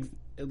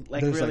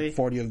 There's really? like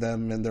 40 of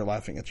them, and they're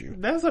laughing at you.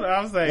 That's what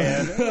I'm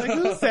saying. Like,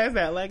 who says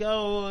that? Like,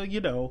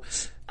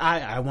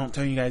 I won't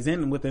turn you guys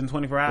in within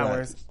 24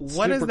 hours. Right.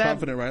 What is that?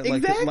 Confident, right?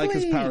 Exactly. Like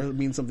his power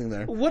means something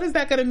there. What is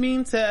that going to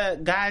mean to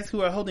guys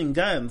who are holding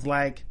guns?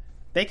 Like,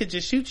 they could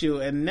just shoot you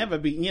and never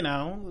be,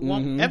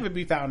 won't ever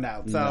be found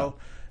out. So,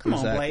 come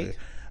on, Blake.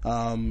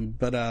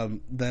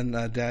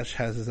 Then Dash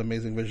has his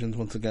amazing visions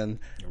once again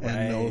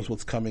and knows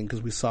what's coming,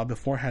 because we saw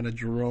beforehand a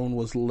drone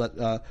was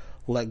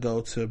let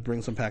go to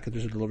bring some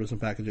packages or deliver some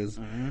packages,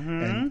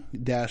 and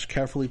Dash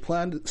carefully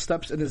planned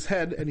steps in his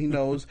head, and he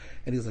knows,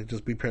 and he's like,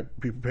 just be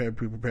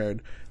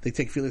prepared. They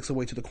take Felix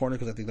away to the corner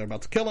because I think they're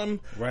about to kill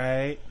him.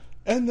 Right.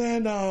 And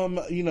then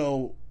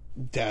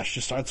Dash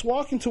just starts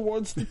walking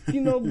towards the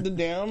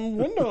damn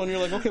window, and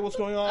you're like, okay, what's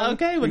going on?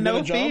 Okay, with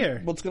no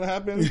fear. What's gonna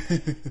happen?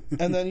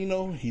 And then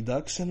he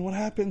ducks, and what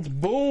happens?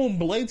 Boom!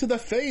 Blade to the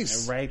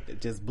face.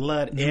 Right, just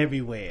blood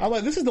everywhere. I'm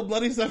like, this is the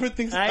bloodiest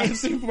everything I've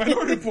seen from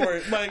Minority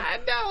Report. Like, I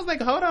know. I was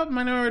like, hold up,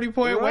 Minority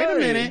Report. Wait a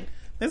minute.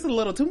 This is a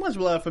little too much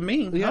blood for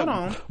me. Yeah, hold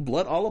on.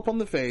 Blood all up on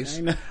the face.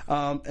 And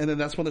then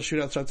that's when the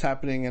shootout starts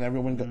happening, and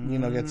everyone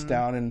gets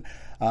down,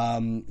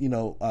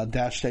 and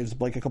Dash saves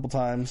Blake a couple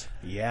times.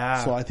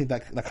 Yeah. So I think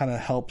that kind of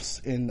helps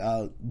in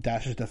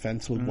Dash's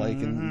defense with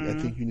Blake, and I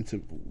think you need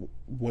to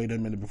wait a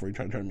minute before you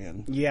try to turn me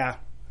in. Yeah,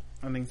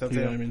 I think so too.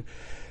 You know what I mean?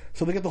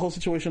 So they get the whole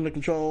situation under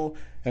control.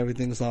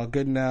 Everything's all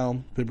good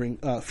now. They bring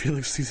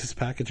Felix sees his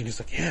package, and he's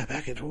like, "Yeah,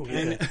 package, oh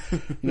yeah."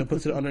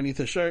 Puts it underneath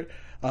his shirt.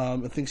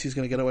 And thinks he's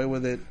going to get away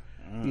with it.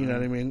 You know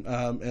what I mean?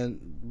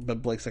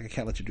 But Blake's like, I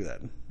can't let you do that.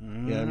 You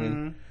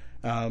know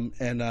what I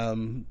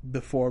mean?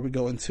 Before we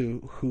go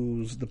into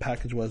whose the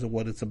package was and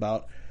what it's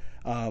about,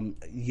 I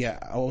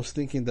was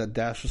thinking that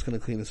Dash was going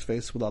to clean his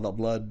face with all that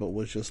blood, but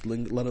was just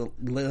letting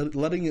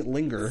it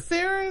linger.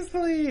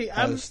 Seriously,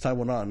 as time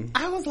went on.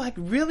 I was like,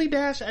 really,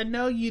 Dash? I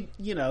know you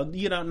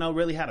don't know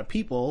really how to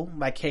people,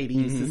 like Katie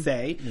used to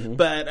say,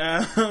 but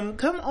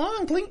come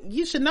on,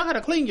 you should know how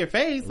to clean your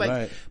face.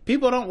 Like,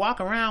 people don't walk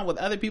around with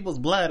other people's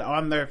blood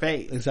on their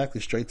face. Exactly.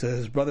 Straight to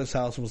his brother's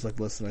house and was like,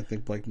 listen, I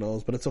think Blake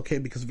knows, but it's okay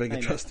because Vega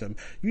trusts him.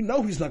 You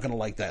know he's not going to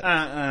like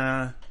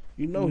that.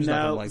 You know he's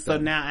not gonna like so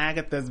them. now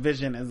Agatha's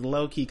vision is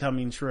low-key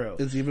coming true.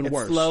 It's even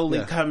worse. Slowly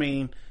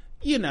coming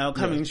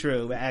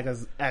true,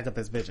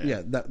 Agatha's vision. Yeah,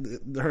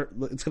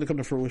 it's going to come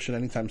to fruition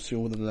anytime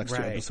soon within the next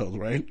 2 episodes,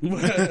 right?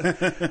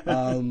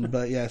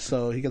 But yeah,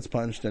 so he gets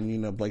punched,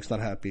 and Blake's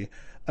not happy.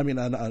 I mean,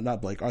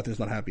 not Blake. Arthur's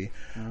not happy.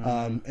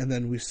 And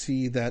then we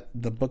see that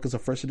the book is a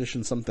first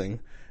edition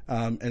something,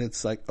 and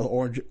it's like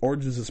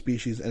Origins of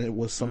Species, and it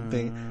was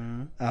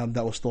something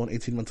that was stolen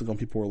 18 months ago, and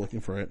people were looking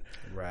for it.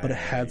 Right. But it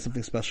had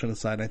something special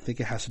inside. And I think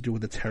it has to do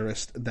with the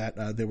terrorist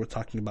that they were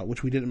talking about,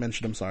 which we didn't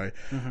mention. I'm sorry.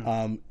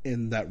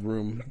 In that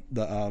room,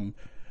 the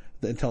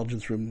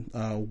intelligence room,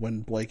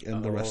 when Blake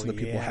and the rest of the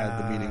people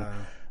had the meeting.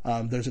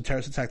 There's a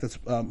terrorist attack that's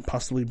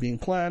possibly being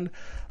planned,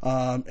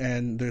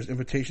 and there's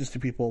invitations to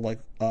people like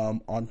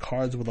on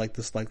cards with like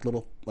this like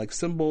little like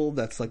symbol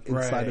that's like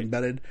inside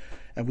embedded,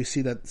 and we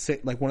see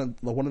that like one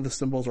of the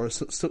symbols or a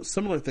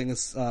similar thing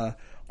is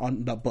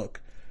on that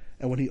book.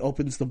 And when he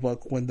opens the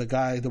book, when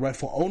the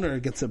rightful owner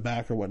gets it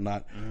back or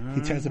whatnot,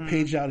 he tears the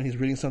page out and he's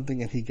reading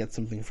something, and he gets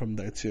something from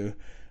there too,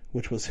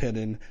 which was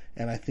hidden,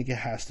 and I think it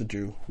has to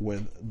do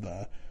with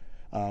the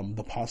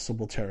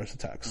possible terrorist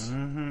attacks.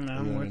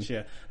 I'm with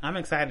you. I'm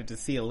excited to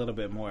see a little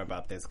bit more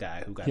about this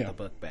guy who got the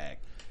book back.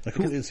 Like,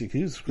 who is he?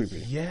 He's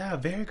creepy. Yeah,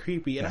 very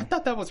creepy. And I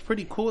thought that was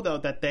pretty cool, though,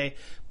 that they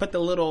put the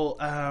little,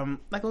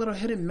 like a little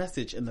hidden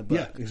message in the book.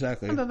 Yeah,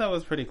 exactly. I thought that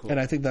was pretty cool. And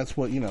I think that's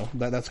what,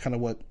 that's kind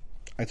of what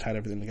I tied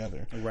everything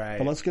together. Right.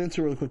 But let's get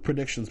into really quick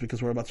predictions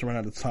because we're about to run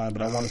out of time,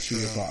 but I want to see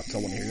your thoughts. I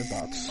want to hear your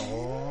thoughts.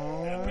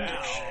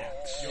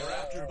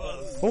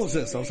 What was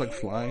this? I was like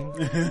flying.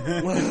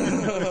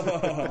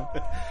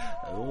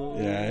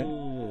 Yeah.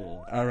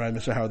 All right,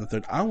 Mr. Howard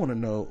III. I want to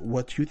know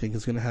what you think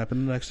is going to happen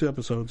in the next 2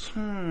 episodes.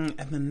 In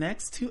the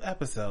next 2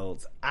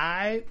 episodes,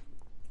 I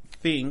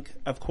think,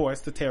 of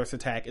course, the terrorist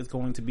attack is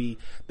going to be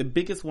the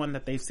biggest one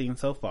that they've seen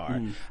so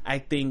far. I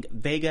think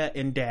Vega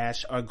and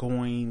Dash are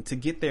going to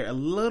get there a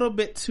little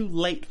bit too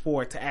late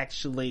for it to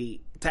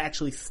actually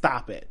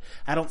stop it.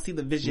 I don't see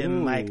the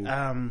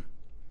vision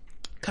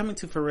coming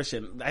to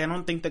fruition. I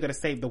don't think they're going to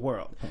save the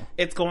world.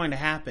 It's going to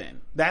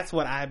happen. That's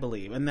what I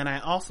believe. And then I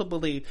also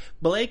believe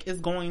Blake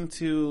is going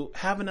to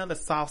have another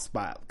soft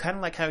spot, kind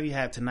of like how he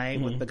had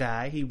tonight with the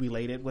guy he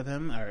related with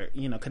him or,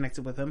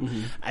 connected with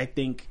him. I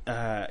think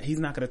he's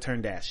not going to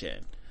turn Dash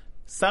in.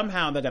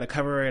 Somehow they're going to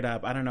cover it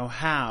up. I don't know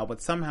how,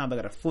 but somehow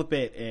they're going to flip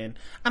it, and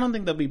I don't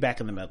think they'll be back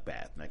in the milk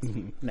bath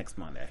next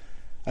Monday.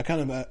 I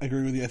kind of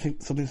agree with you. I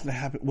think something's going to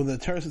happen with the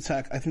terrorist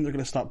attack. I think they're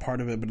going to stop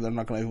part of it, but they're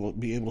not going to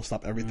be able to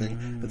stop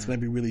everything. It's going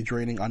to be really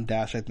draining on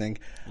Dash, I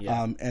think,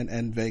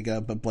 and Vega.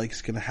 But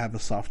Blake's going to have a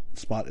soft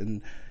spot,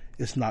 and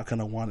is not going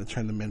to want to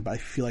turn them in. But I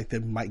feel like they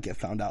might get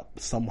found out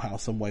somehow,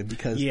 some way,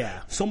 because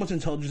so much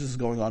intelligence is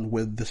going on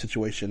with the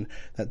situation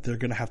that they're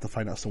going to have to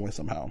find out some way,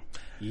 somehow.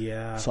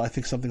 Yeah. So I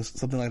think something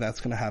like that's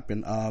going to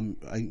happen.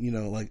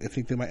 I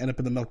think they might end up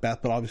in the milk bath,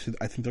 but obviously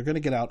I think they're going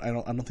to get out. I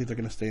don't think they're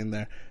going to stay in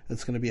there.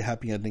 It's going to be a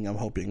happy ending, I'm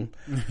hoping.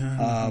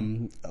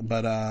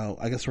 But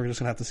I guess we're just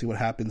going to have to see what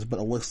happens. But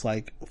it looks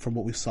like from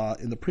what we saw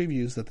in the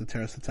previews that the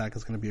terrorist attack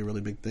is going to be a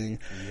really big thing.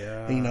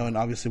 Yeah. And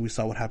obviously we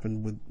saw what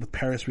happened with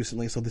Paris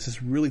recently. So this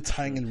is really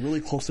tying in really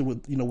closely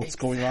with, what's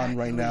going on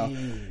right now.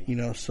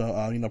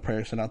 So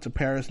prayers sent out to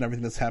Paris and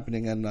everything that's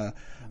happening, and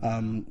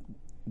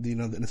the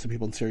innocent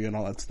people in Syria and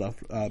all that stuff.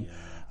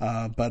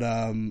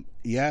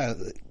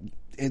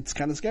 It's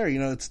kind of scary.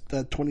 It's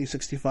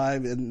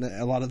 2065, and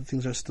a lot of the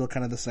things are still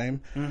kind of the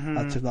same.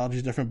 Technology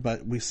is different,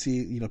 but we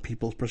see,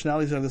 people's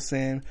personalities are the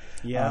same.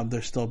 Yeah.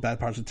 There's still bad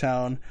parts of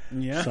town.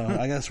 Yeah. So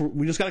I guess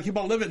we just got to keep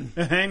on living.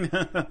 I know. You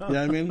know what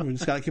I mean? We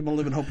just got to keep on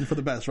living, hoping for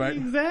the best, right?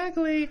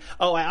 Exactly.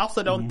 Oh, I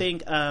also don't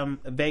think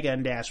Vega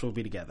and Dash will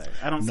be together.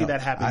 I don't see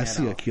that happening. I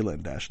see Aquila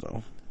and Dash,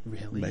 though.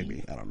 Really?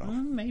 Maybe. I don't know.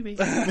 Maybe.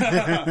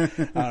 I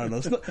don't know.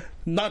 It's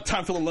not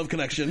time for the love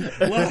connection.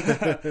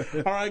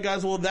 All right,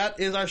 guys. Well, that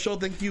is our show.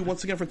 Thank you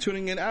once again for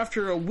tuning in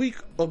after a week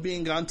of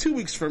being gone, 2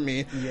 weeks for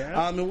me.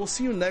 Yeah. And we'll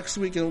see you next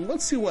week, and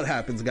let's see what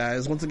happens,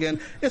 guys. Once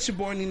again, it's your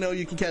boy Nino.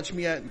 You can catch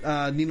me at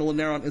Nino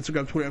Lanero on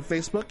Instagram, Twitter, and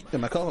Facebook,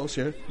 and my co-host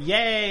here.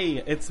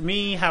 Yay! It's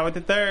me, Howard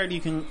III. You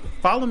can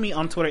follow me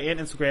on Twitter and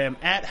Instagram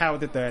at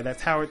Howard III.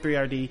 That's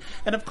Howard3RD.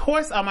 And of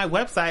course, on my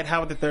website,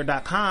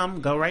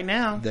 howard3rd.com. Go right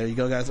now. There you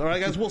go, guys. All right,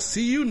 guys. We'll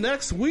see you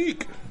next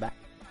week. Bye.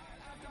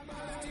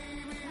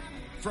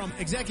 From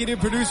executive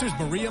producers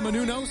Maria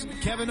Menounos,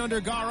 Kevin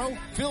Undergaro,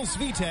 Phil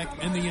Svitek,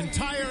 and the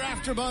entire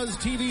AfterBuzz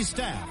TV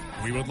staff,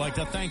 we would like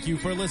to thank you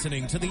for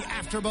listening to the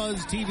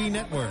AfterBuzz TV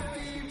network.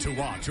 To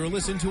watch or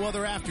listen to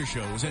other after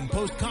shows and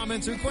post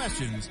comments or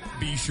questions,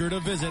 be sure to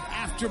visit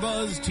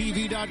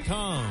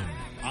AfterBuzzTV.com.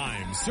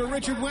 I'm Sir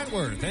Richard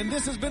Wentworth, and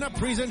this has been a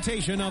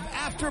presentation of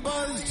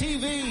AfterBuzz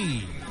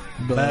TV.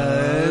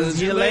 Buzz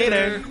you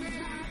later.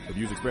 The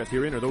views expressed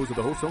herein are those of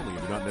the hosts only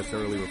and do not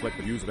necessarily reflect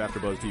the views of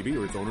AfterBuzz TV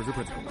or its owners or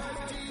principals.